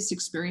previous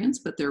experience,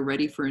 but they're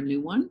ready for a new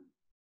one.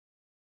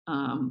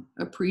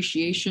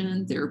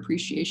 Appreciation, their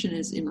appreciation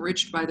is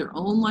enriched by their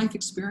own life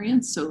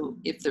experience. So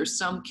if there's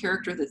some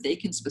character that they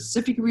can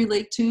specifically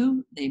relate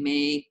to, they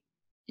may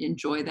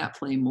enjoy that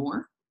play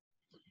more.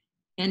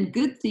 And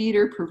good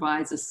theater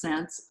provides a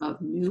sense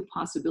of new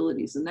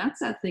possibilities. And that's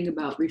that thing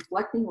about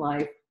reflecting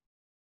life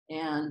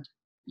and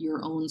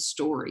your own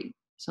story.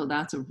 So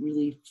that's a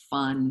really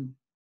fun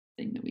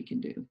thing that we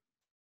can do.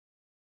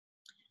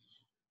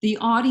 The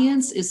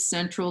audience is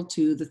central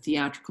to the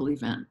theatrical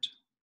event.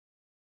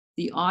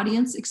 The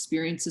audience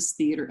experiences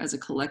theater as a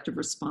collective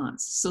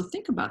response. So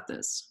think about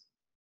this.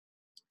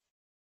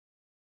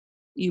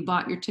 You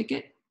bought your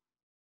ticket.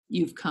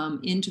 You've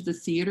come into the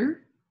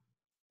theater.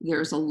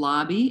 There's a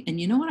lobby. And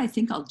you know what I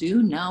think I'll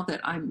do now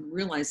that I'm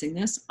realizing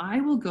this?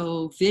 I will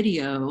go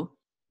video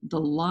the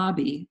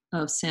lobby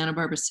of Santa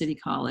Barbara City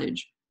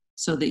College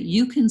so that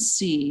you can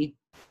see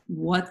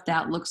what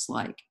that looks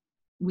like.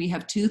 We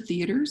have 2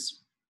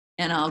 theaters,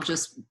 and I'll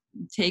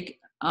take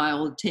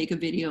a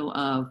video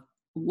of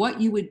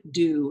what you would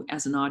do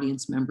as an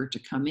audience member to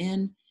come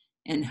in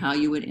and how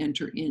you would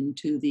enter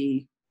into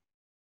the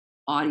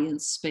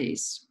audience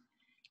space.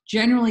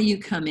 Generally, you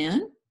come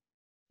in,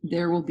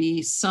 there will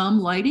be some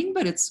lighting,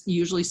 but it's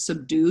usually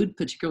subdued,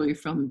 particularly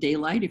from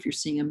daylight if you're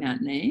seeing a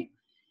matinee.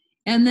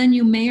 And then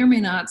you may or may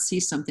not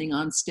see something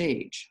on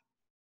stage.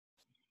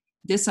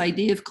 This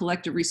idea of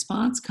collective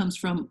response comes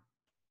from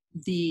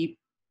the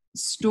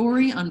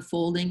story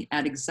unfolding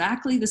at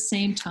exactly the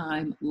same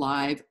time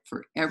live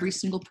for every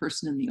single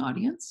person in the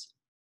audience.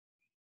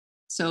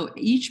 So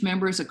each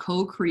member is a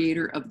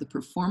co-creator of the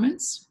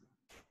performance.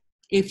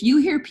 If you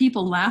hear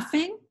people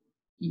laughing,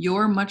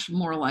 you're much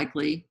more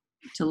likely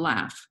to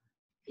laugh.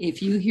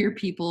 If you hear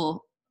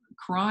people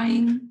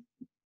crying,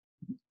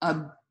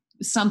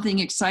 something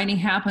exciting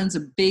happens,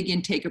 a big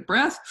intake of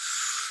breath,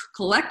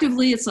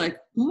 collectively it's like,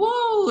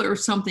 whoa, or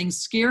something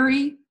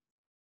scary.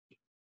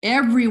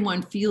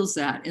 Everyone feels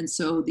that. And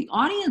so the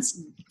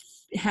audience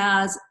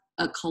has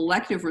a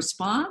collective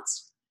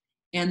response,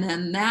 and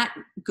then that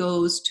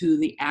goes to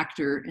the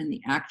actor, and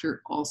the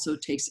actor also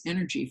takes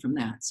energy from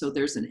that. So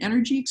there's an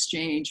energy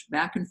exchange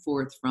back and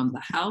forth from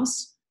the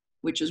house,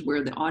 which is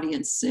where the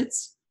audience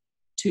sits,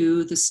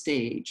 to the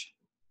stage.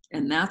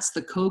 And that's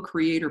the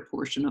co-creator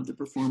portion of the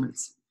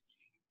performance.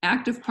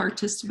 Active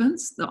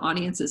participants, the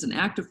audience is an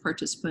active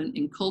participant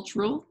in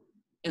cultural,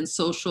 and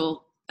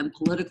social and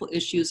political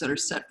issues that are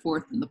set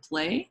forth in the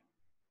play,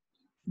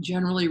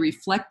 generally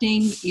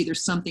reflecting either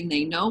something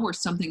they know or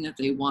something that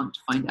they want to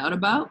find out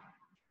about.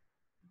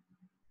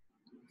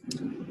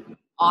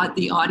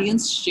 The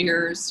audience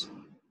shares,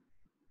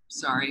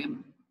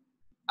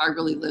 I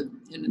really live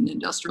in an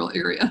industrial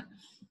area.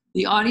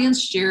 The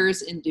audience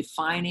shares in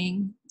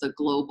defining the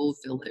global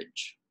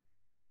village.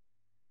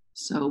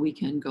 So we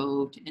can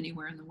go to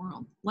anywhere in the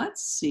world.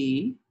 Let's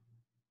see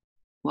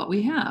what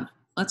we have.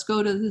 Let's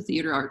go to the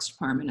Theater Arts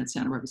Department at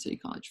Santa Barbara City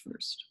College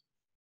first.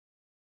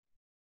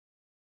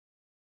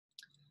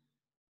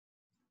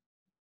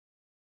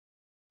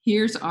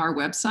 Here's our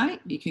website.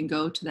 You can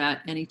go to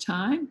that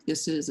anytime.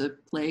 This is a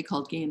play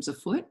called Games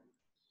Afoot.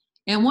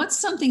 And what's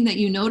something that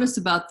you notice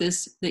about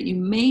this that you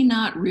may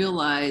not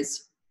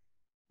realize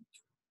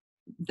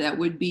that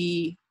would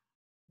be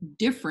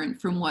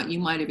different from what you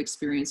might have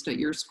experienced at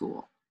your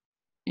school?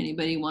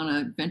 Anybody want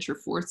to venture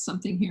forth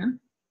something here?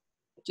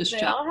 Just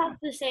They all have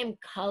the same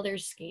color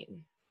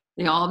scheme.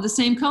 They all have the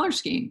same color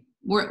scheme.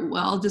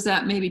 Well, does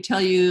that maybe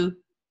tell you,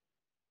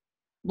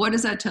 what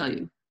does that tell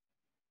you?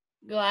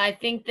 Well, I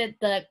think that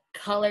the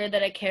color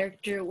that a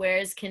character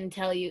wears can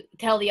tell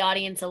the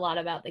audience a lot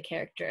about the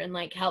character and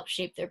like help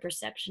shape their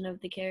perception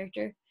of the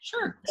character.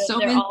 Sure. So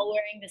if they're all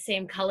wearing the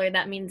same color,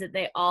 that means that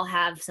they all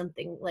have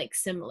something like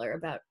similar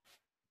about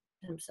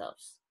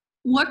themselves.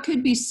 What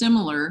could be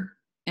similar,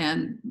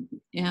 and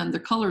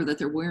the color that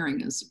they're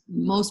wearing is,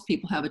 most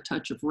people have a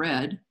touch of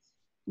red.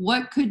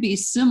 What could be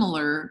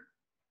similar?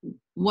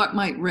 What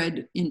might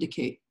red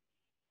indicate?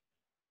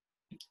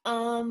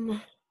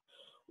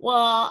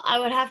 Well, I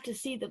would have to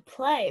see the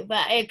play,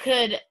 but it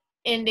could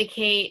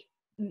indicate,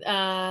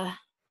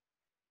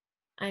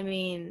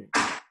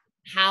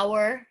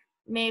 power,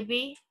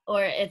 maybe,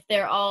 or if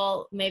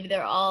maybe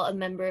they're all a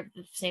member of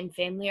the same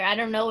family, or I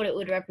don't know what it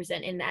would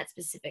represent in that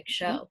specific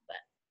show. But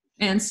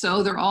and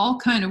so they're all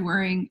kind of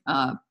wearing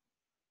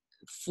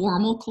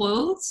formal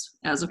clothes,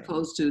 as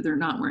opposed to they're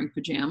not wearing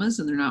pajamas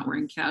and they're not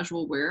wearing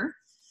casual wear.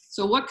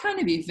 So what kind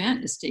of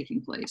event is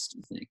taking place, do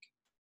you think?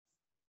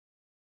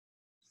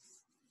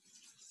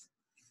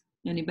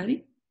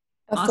 Anybody?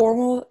 A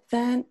formal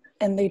event,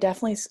 and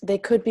they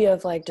could be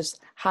of like just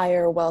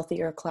higher,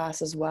 wealthier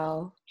class as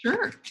well.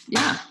 Sure.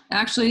 Yeah.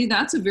 Actually,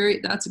 that's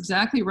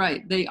exactly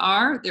right. There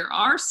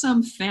are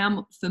some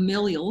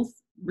familial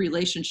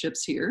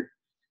relationships here.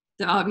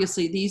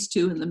 Obviously, these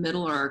two in the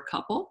middle are a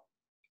couple.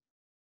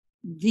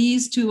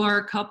 These two are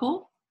a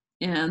couple,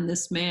 and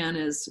this man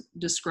is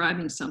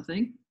describing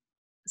something.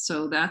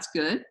 So that's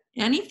good.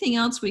 Anything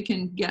else we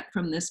can get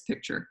from this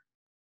picture?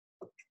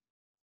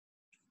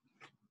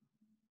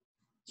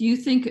 Do you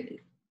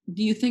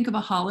think of a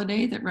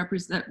holiday that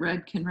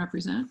red can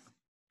represent?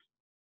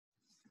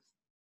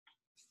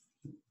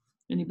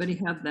 Anybody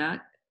have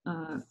that?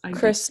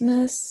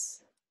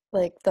 Christmas,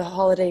 like the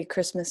holiday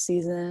Christmas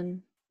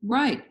season.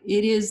 Right.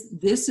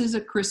 This is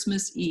a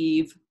Christmas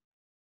Eve.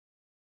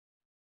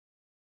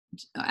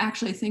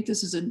 Actually, I think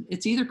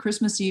it's either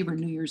Christmas Eve or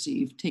New Year's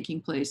Eve taking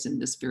place in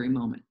this very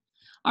moment.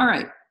 All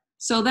right.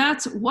 So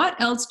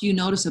what else do you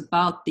notice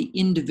about the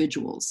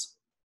individuals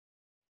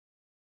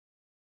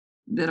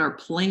that are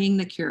playing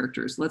the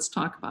characters? Let's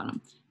talk about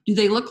them. Do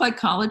they look like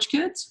college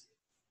kids?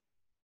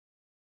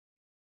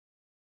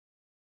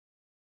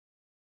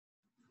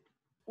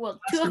 Well,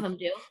 two of them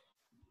do.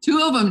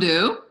 Two of them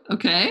do.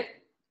 Okay.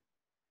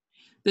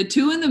 The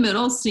two in the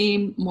middle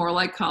seem more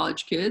like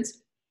college kids.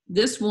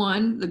 This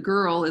one, the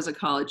girl, is a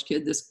college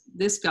kid.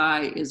 This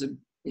guy is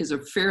a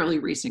fairly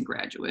recent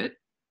graduate.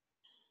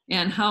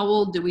 And how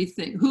old do we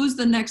think? Who's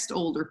the next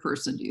older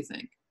person, do you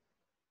think?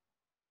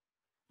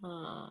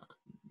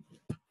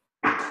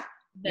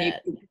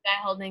 The guy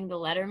holding the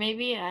letter,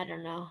 maybe? I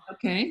don't know.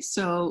 Okay,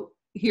 so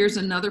here's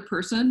another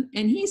person,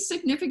 and he's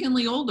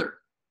significantly older,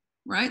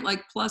 right?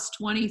 Like plus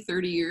 20,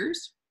 30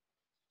 years.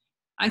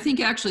 I think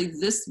actually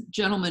this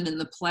gentleman in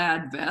the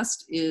plaid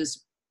vest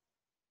is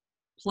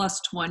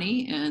plus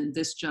 20, and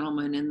this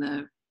gentleman in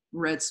the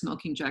red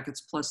smoking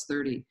jacket's plus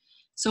 30.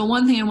 So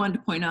one thing I wanted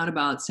to point out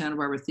about Santa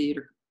Barbara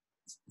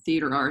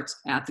Theater Arts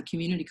at the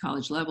community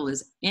college level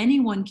is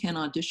anyone can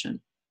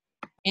audition.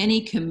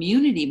 Any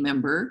community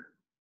member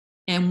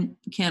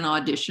can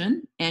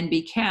audition and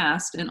be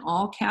cast, and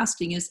all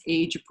casting is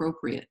age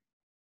appropriate.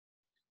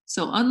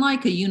 So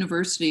unlike a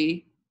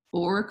university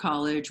or a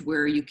college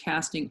where you're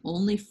casting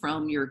only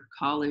from your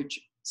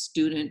college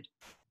student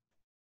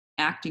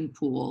acting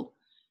pool,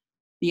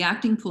 the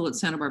acting pool at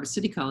Santa Barbara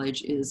City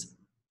College is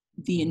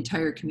the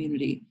entire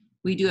community.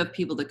 We do have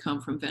people that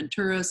come from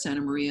Ventura,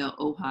 Santa Maria,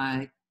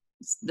 Ojai.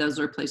 Those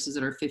are places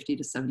that are 50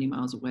 to 70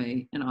 miles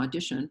away and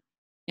audition.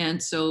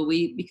 And so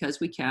because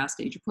we cast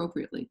age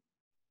appropriately.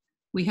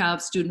 We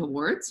have student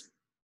awards.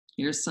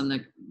 Here's some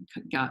that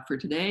got for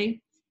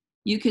today.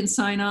 You can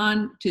sign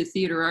on to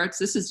Theater Arts.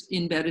 This is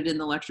embedded in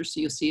the lecture,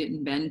 so you'll see it,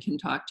 and Ben can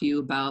talk to you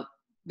about,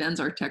 Ben's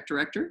our tech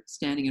director,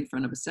 standing in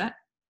front of a set.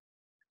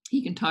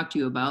 He can talk to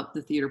you about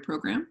the theater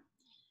program.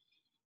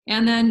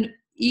 And then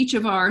each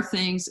of our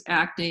things,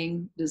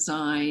 acting,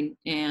 design,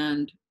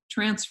 and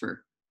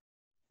transfer.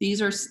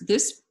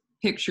 This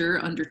picture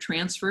under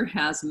transfer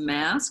has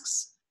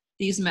masks.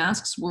 These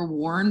masks were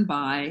worn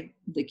by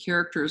the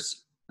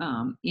characters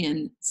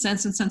in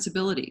Sense and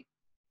Sensibility,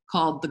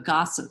 called the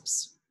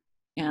Gossips.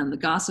 And the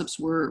Gossips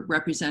were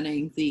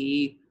representing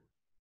the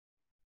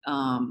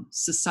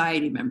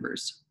society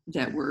members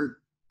that were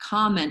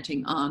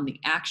commenting on the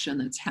action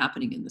that's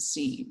happening in the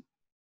scene.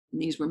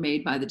 And these were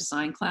made by the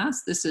design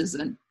class. This is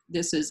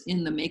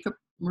in the makeup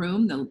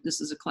room.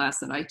 This is a class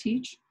that I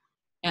teach.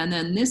 And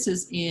then this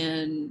is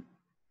in,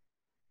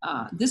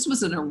 this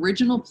was an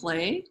original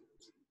play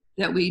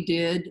that we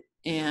did,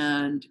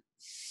 and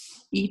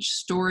each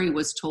story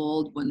was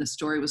told. When the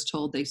story was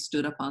told, they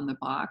stood up on the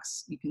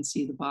box. You can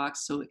see the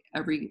box. So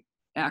every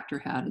actor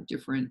had a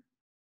different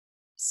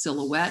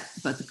silhouette,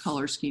 but the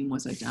color scheme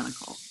was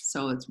identical.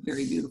 So it's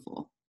very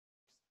beautiful.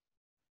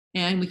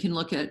 And we can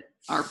look at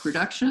our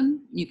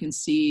production. You can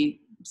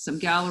see some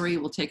gallery.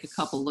 We'll take a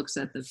couple looks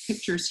at the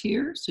pictures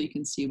here so you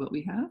can see what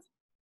we have.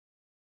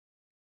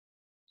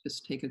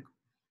 Just take a,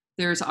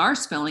 there's our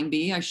spelling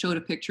bee. I showed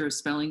a picture of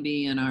spelling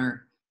bee in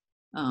our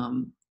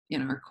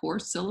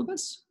course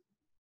syllabus.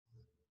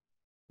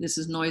 This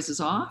is Noises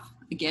Off.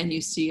 Again, you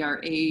see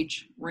our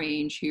age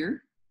range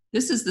here.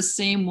 This is the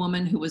same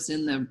woman who was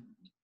in the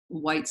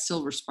white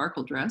silver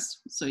sparkle dress,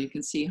 so you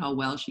can see how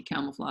well she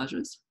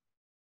camouflages.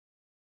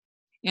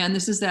 And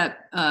this is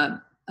that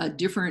a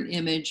different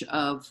image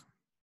of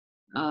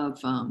I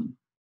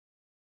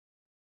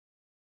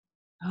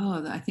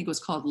think it was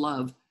called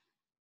Love.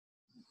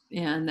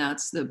 And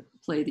that's the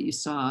play that you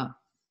saw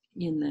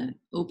in the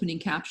opening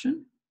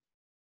caption.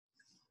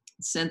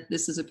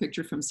 This is a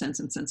picture from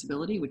Sense and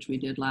Sensibility, which we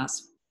did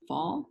last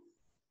fall.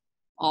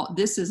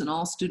 This is an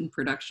all-student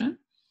production.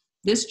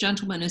 This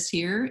gentleman is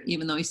here,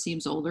 even though he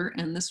seems older,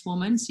 and this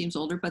woman seems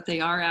older, but they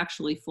are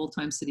actually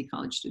full-time City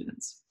College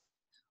students.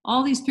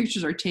 All these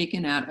pictures are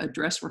taken at a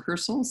dress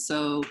rehearsal,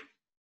 so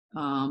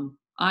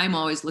I'm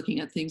always looking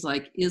at things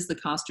like, is the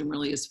costume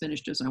really as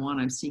finished as I want?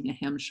 I'm seeing a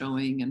hem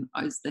showing, and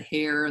is the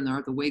hair and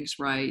are the wigs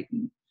right?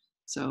 And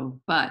so,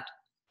 but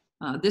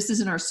this is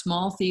in our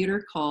small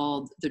theater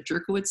called the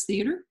Jerkowitz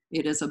Theater.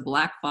 It is a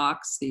black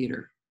box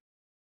theater.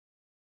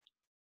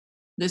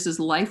 This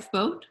is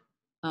Lifeboat,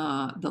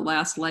 The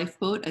Last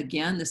Lifeboat.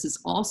 Again, this is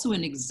also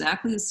in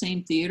exactly the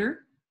same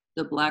theater,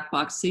 the black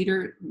box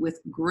theater, with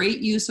great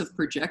use of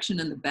projection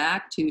in the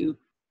back too.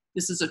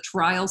 This is a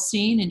trial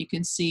scene, and you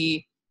can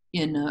see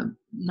in a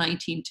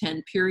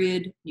 1910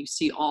 period, you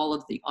see all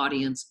of the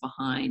audience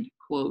behind,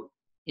 quote,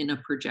 in a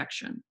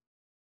projection.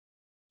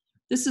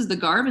 This is the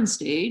Garvin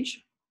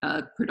stage,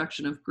 a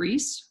production of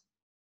Grease.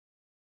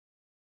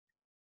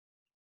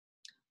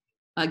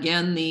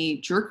 Again,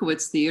 the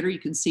Jerkowitz Theater, you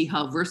can see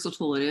how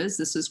versatile it is.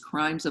 This is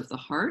Crimes of the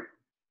Heart,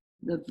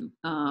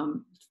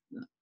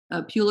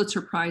 a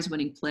Pulitzer Prize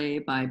winning play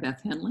by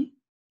Beth Henley.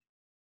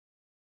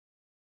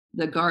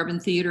 The Garvin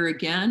Theater,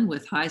 again,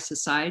 with High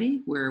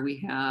Society, where we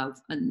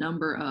have a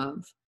number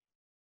of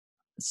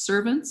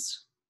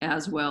servants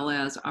as well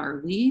as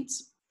our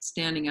leads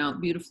standing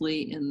out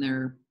beautifully in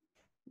their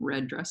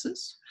red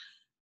dresses.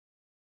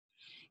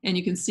 And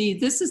you can see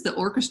this is the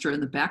orchestra in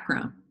the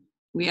background.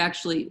 They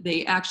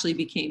actually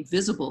became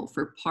visible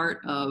for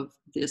part of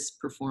this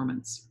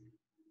performance.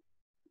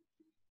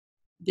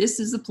 This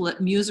is the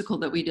musical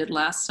that we did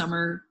last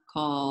summer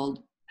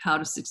called How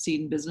to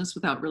Succeed in Business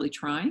Without Really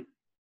Trying.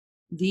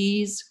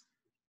 These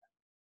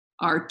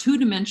are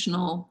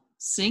two-dimensional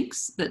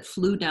sinks that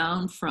flew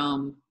down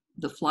from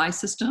the fly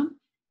system,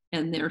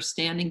 and they're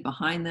standing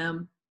behind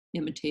them,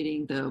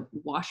 imitating the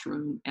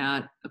washroom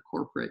at a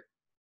corporate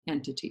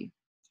entity.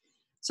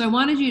 So I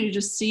wanted you to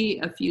just see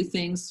a few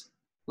things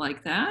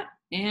like that,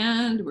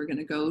 and we're going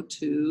to go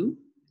to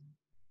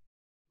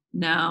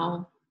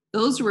now.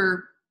 Those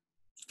were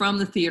from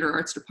the theater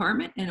arts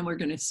department, and we're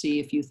going to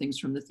see a few things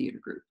from the theater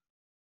group.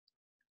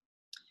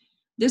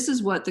 This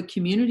is what the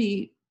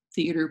community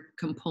theater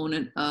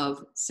component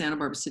of Santa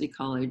Barbara City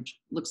College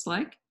looks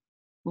like.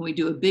 When we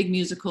do a big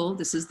musical,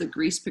 this is the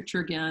Grease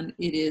picture again.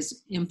 It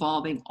is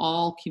involving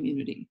all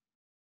community.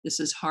 This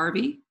is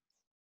Harvey.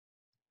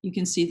 You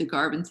can see the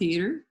Garvin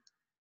Theater.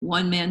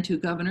 One Man, Two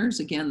Governors,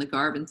 again, the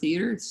Garvin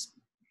Theater.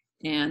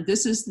 And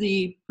this is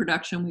the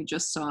production we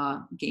just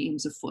saw,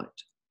 Games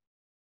Afoot.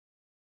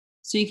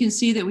 So you can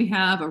see that we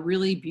have a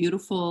really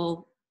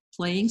beautiful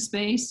playing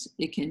space.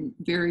 It can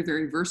very,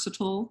 very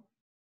versatile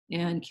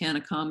and can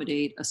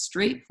accommodate a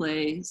straight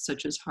play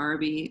such as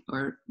Harvey,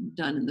 or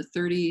done in the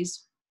 30s,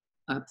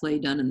 a play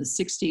done in the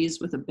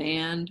 60s with a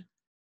band,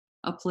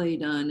 a play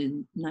done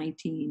in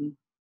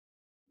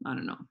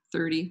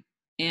 30,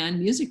 and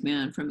Music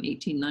Man from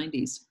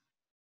 1890s.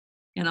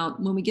 And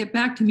when we get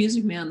back to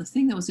Music Man, the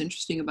thing that was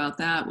interesting about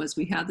that was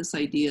we had this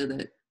idea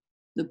that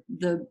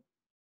the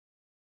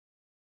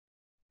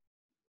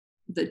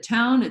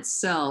town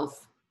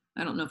itself,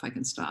 I don't know if I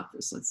can stop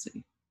this, let's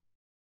see.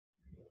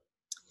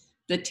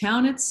 The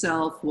town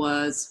itself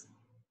was,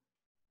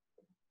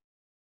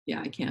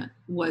 yeah, I can't,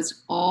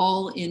 was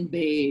all in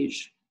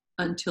beige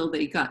until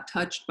they got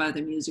touched by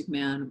the Music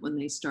Man when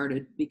they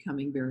started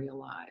becoming very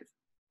alive.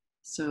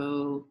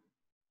 So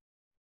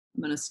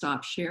I'm going to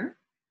stop share.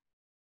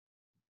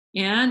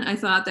 And I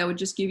thought that would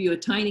just give you a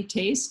tiny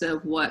taste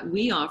of what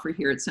we offer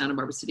here at Santa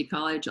Barbara City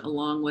College,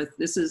 along with,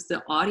 this is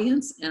the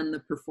audience and the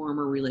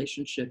performer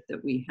relationship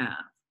that we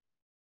have.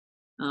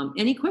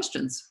 Any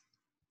questions?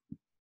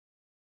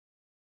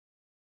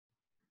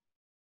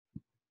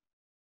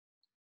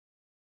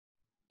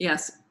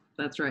 Yes,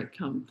 that's right,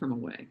 Come From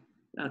Away.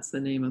 That's the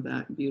name of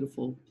that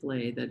beautiful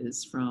play that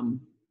is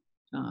from,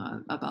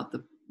 about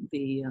the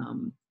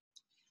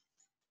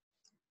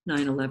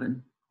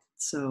 9/11.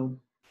 So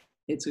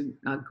it's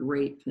a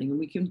great thing. And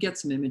we can get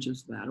some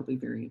images of that. It'll be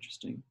very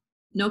interesting.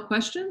 No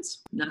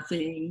questions?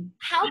 Nothing.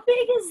 How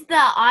big is the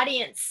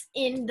audience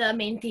in the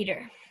main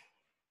theater?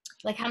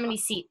 Like how many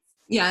seats?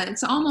 Yeah,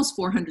 it's almost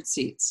 400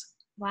 seats.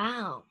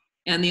 Wow.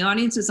 And the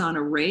audience is on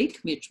a rake,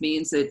 which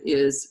means it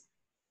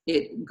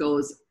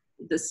goes,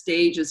 the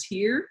stage is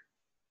here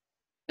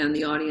and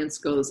the audience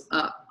goes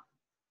up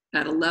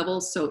at a level.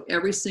 So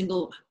every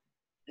single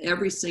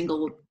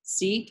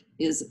seat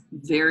is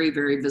very,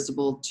 very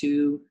visible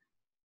to,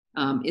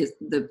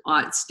 the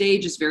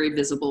stage is very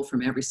visible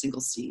from every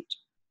single seat.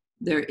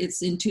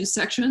 It's in two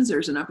sections.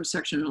 There's an upper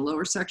section and a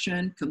lower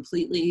section,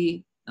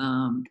 completely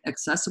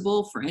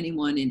accessible for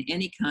anyone in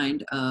any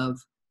kind of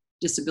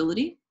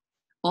disability.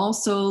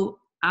 Also,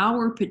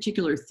 our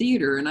particular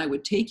theater, and I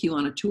would take you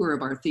on a tour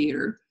of our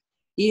theater,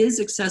 is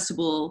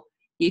accessible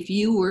if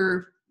you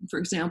were, for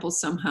example,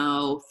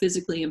 somehow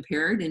physically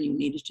impaired and you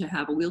needed to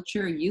have a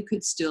wheelchair. You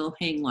could still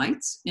hang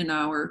lights in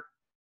our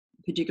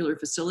particular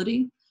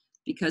facility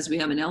because we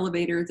have an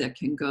elevator that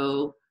can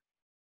go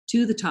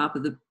to the top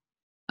of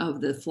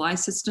the fly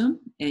system,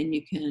 and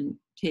you can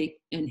take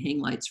and hang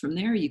lights from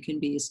there. You can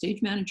be a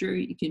stage manager.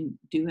 You can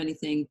do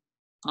anything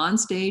on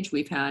stage.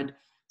 We've had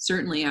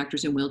certainly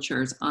actors in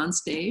wheelchairs on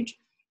stage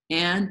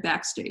and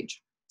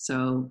backstage.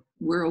 So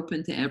we're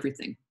open to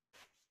everything.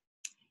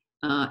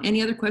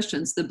 Any other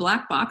questions? The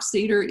Black Box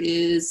Theater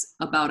is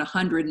about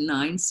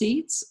 109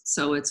 seats,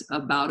 so it's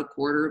about a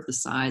quarter of the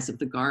size of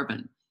the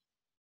Garvin.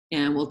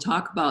 And we'll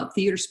talk about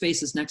theater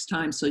spaces next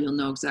time, so you'll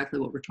know exactly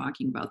what we're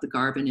talking about. The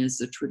Garvin is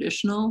the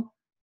traditional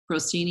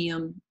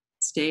proscenium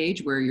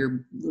stage where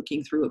you're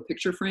looking through a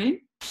picture frame,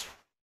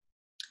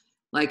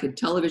 like a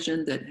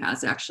television that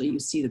has actually, you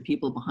see the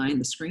people behind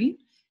the screen.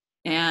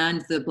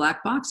 And the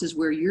Black Box is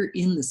where you're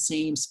in the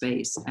same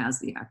space as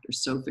the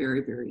actors, so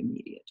very, very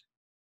immediate.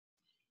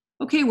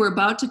 Okay, we're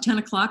about to 10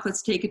 o'clock.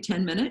 Let's take a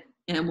 10-minute,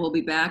 and we'll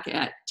be back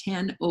at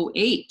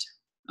 10:08,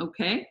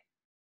 okay?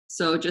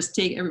 So just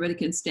everybody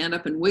can stand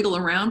up and wiggle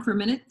around for a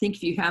minute. Think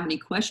if you have any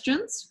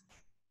questions,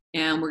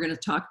 and we're gonna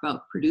talk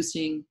about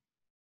producing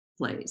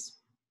plays.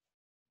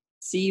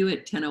 See you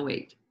at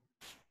 10:08.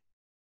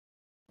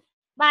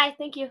 Bye,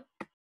 thank you.